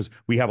bad because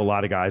we have a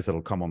lot of guys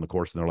that'll come on the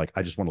course and they're like,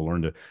 I just want to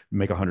learn to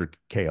make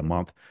 100K a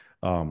month.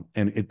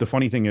 The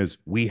funny thing is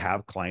we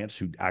have clients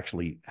who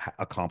actually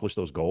accomplish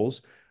those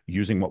goals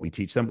using what we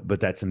teach them, but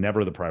that's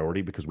never the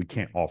priority because we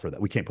can't offer that.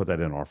 We can't put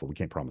that in an offer. We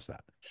can't promise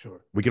that. Sure.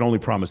 We can only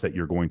promise that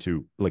you're going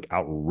to like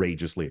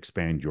outrageously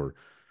expand your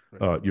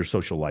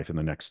social life in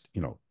the next,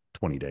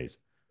 20 days.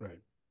 Right.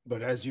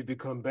 But as you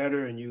become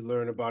better and you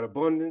learn about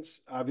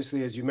abundance,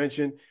 obviously, as you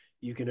mentioned,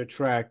 you can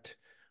attract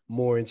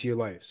more into your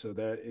life so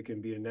that it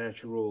can be a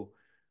natural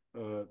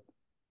uh,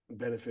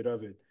 benefit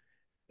of it.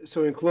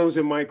 So, in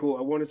closing, Michael,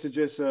 I wanted to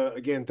just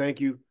again thank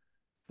you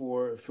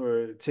for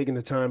taking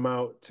the time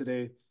out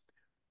today.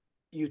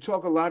 You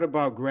talk a lot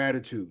about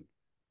gratitude,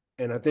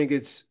 and I think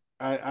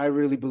I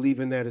really believe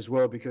in that as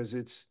well because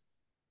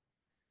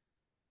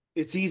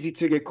it's easy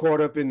to get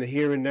caught up in the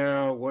here and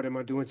now. What am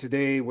I doing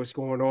today? What's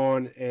going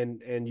on?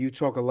 And you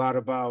talk a lot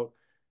about,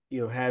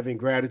 having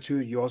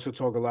gratitude. You also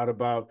talk a lot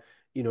about,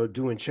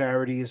 doing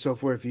charity and so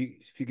forth.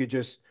 If you could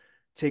just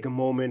take a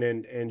moment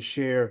and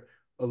share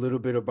a little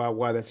bit about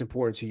why that's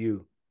important to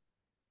you.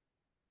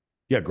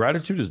 Yeah,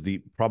 gratitude is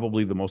the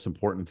probably the most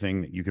important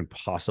thing that you can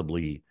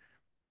possibly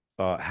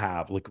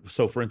have. Like,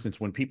 so for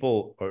instance, when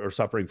people are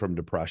suffering from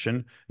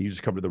depression, you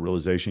just come to the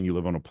realization you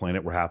live on a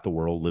planet where half the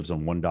world lives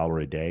on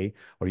 $1 a day,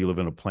 or you live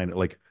on a planet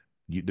like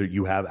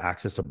you have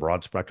access to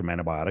broad spectrum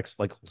antibiotics.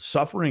 Like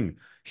suffering,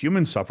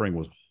 human suffering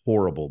was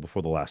horrible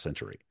before the last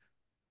century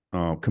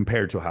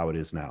compared to how it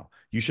is now.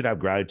 You should have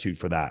gratitude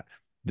for that.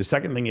 The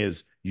second thing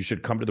is you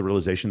should come to the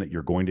realization that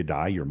you're going to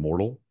die, you're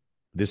mortal.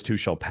 This too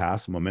shall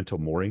pass, memento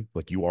mori,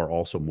 like you are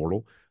also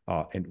mortal.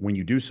 And when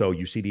you do so,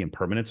 you see the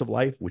impermanence of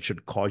life, which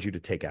should cause you to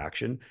take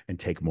action and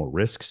take more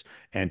risks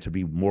and to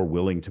be more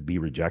willing to be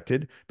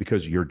rejected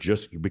because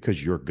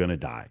you're gonna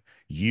die.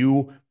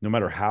 You, no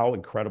matter how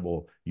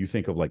incredible you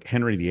think of like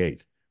Henry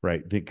VIII,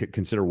 right?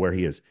 Consider where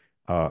he is.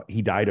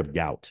 He died of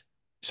gout.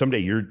 Someday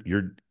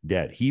you're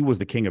dead. He was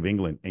the king of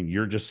England, and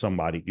you're just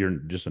somebody. You're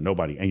just a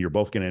nobody, and you're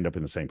both going to end up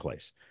in the same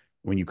place.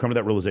 When you come to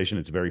that realization,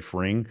 it's very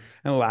freeing.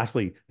 And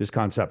lastly, this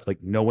concept, like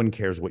no one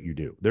cares what you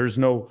do. There's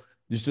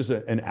just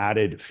an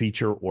added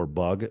feature or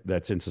bug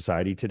that's in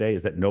society today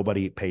is that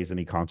nobody pays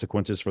any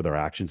consequences for their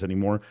actions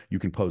anymore. You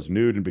can pose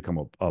nude and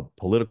become a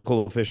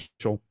political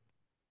official.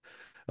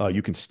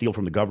 You can steal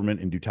from the government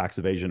and do tax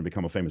evasion and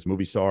become a famous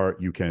movie star.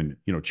 You can,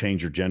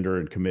 change your gender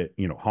and commit,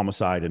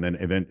 homicide and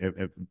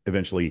then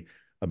eventually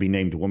be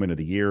named Woman of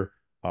the Year.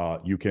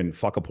 You can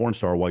fuck a porn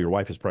star while your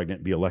wife is pregnant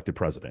and be elected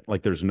president.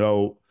 Like there's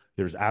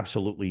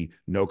absolutely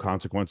no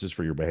consequences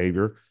for your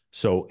behavior.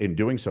 So in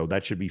doing so,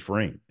 that should be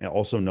freeing. And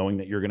also knowing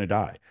that you're going to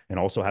die and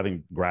also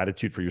having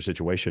gratitude for your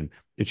situation.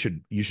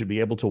 You should be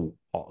able to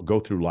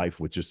go through life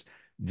with just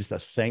a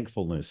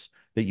thankfulness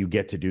that you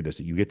get to do this,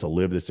 that you get to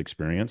live this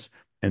experience.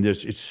 And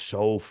it's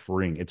so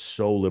freeing. It's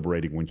so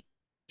liberating when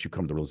you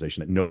come to the realization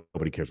that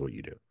nobody cares what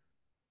you do.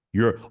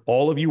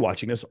 All of you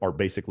watching this are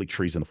basically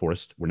trees in the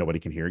forest where nobody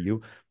can hear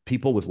you.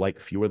 People with like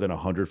fewer than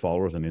 100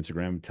 followers on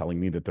Instagram telling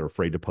me that they're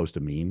afraid to post a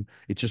meme.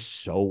 It's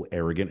just so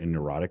arrogant and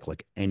neurotic.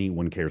 Like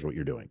anyone cares what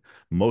you're doing.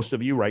 Most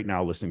of you right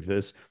now listening to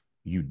this,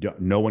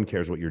 no one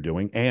cares what you're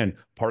doing. And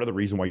part of the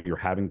reason why you're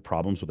having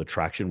problems with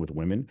attraction with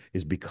women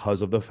is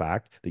because of the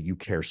fact that you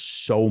care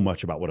so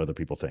much about what other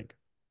people think.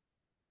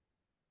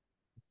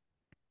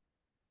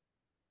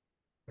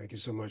 Thank you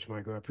so much,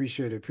 Michael. I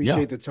appreciate it. Yeah.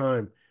 Appreciate the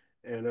time.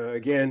 And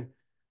again,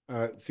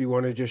 if you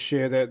want to just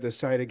share the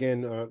site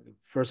again,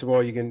 first of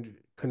all, you can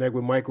connect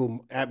with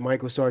Michael at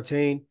Michael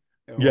Sartain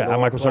on Yeah, I'm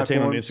all Michael Sartain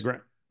on platforms.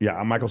 Instagram. Yeah,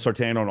 I'm Michael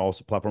Sartain on all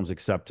platforms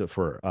except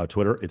for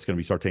Twitter. It's going to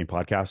be Sartain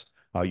Podcast.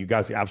 You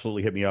guys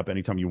absolutely hit me up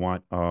anytime you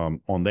want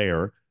on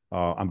there.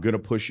 I'm going to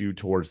push you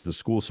towards the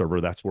school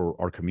server. That's where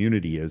our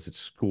community is.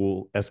 It's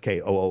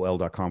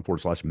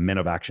skool.com/men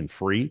of action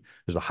free.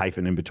 There's a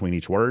hyphen in between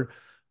each word.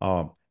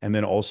 And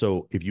then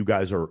also, if you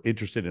guys are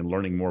interested in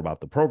learning more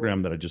about the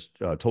program that I just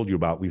told you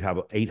about, we have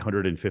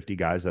 850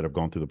 guys that have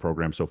gone through the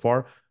program so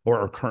far or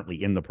are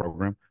currently in the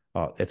program.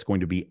 It's going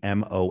to be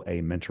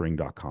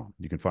moamentoring.com.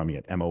 You can find me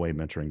at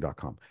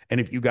moamentoring.com. And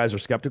if you guys are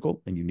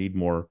skeptical and you need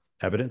more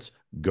evidence,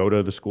 go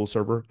to the school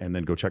server and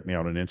then go check me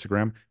out on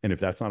Instagram. And if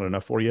that's not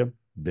enough for you,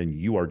 then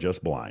you are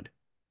just blind.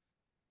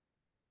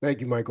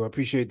 Thank you, Michael. I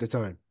appreciate the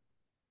time.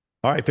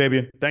 All right,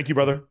 Fabian. Thank you,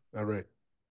 brother. All right.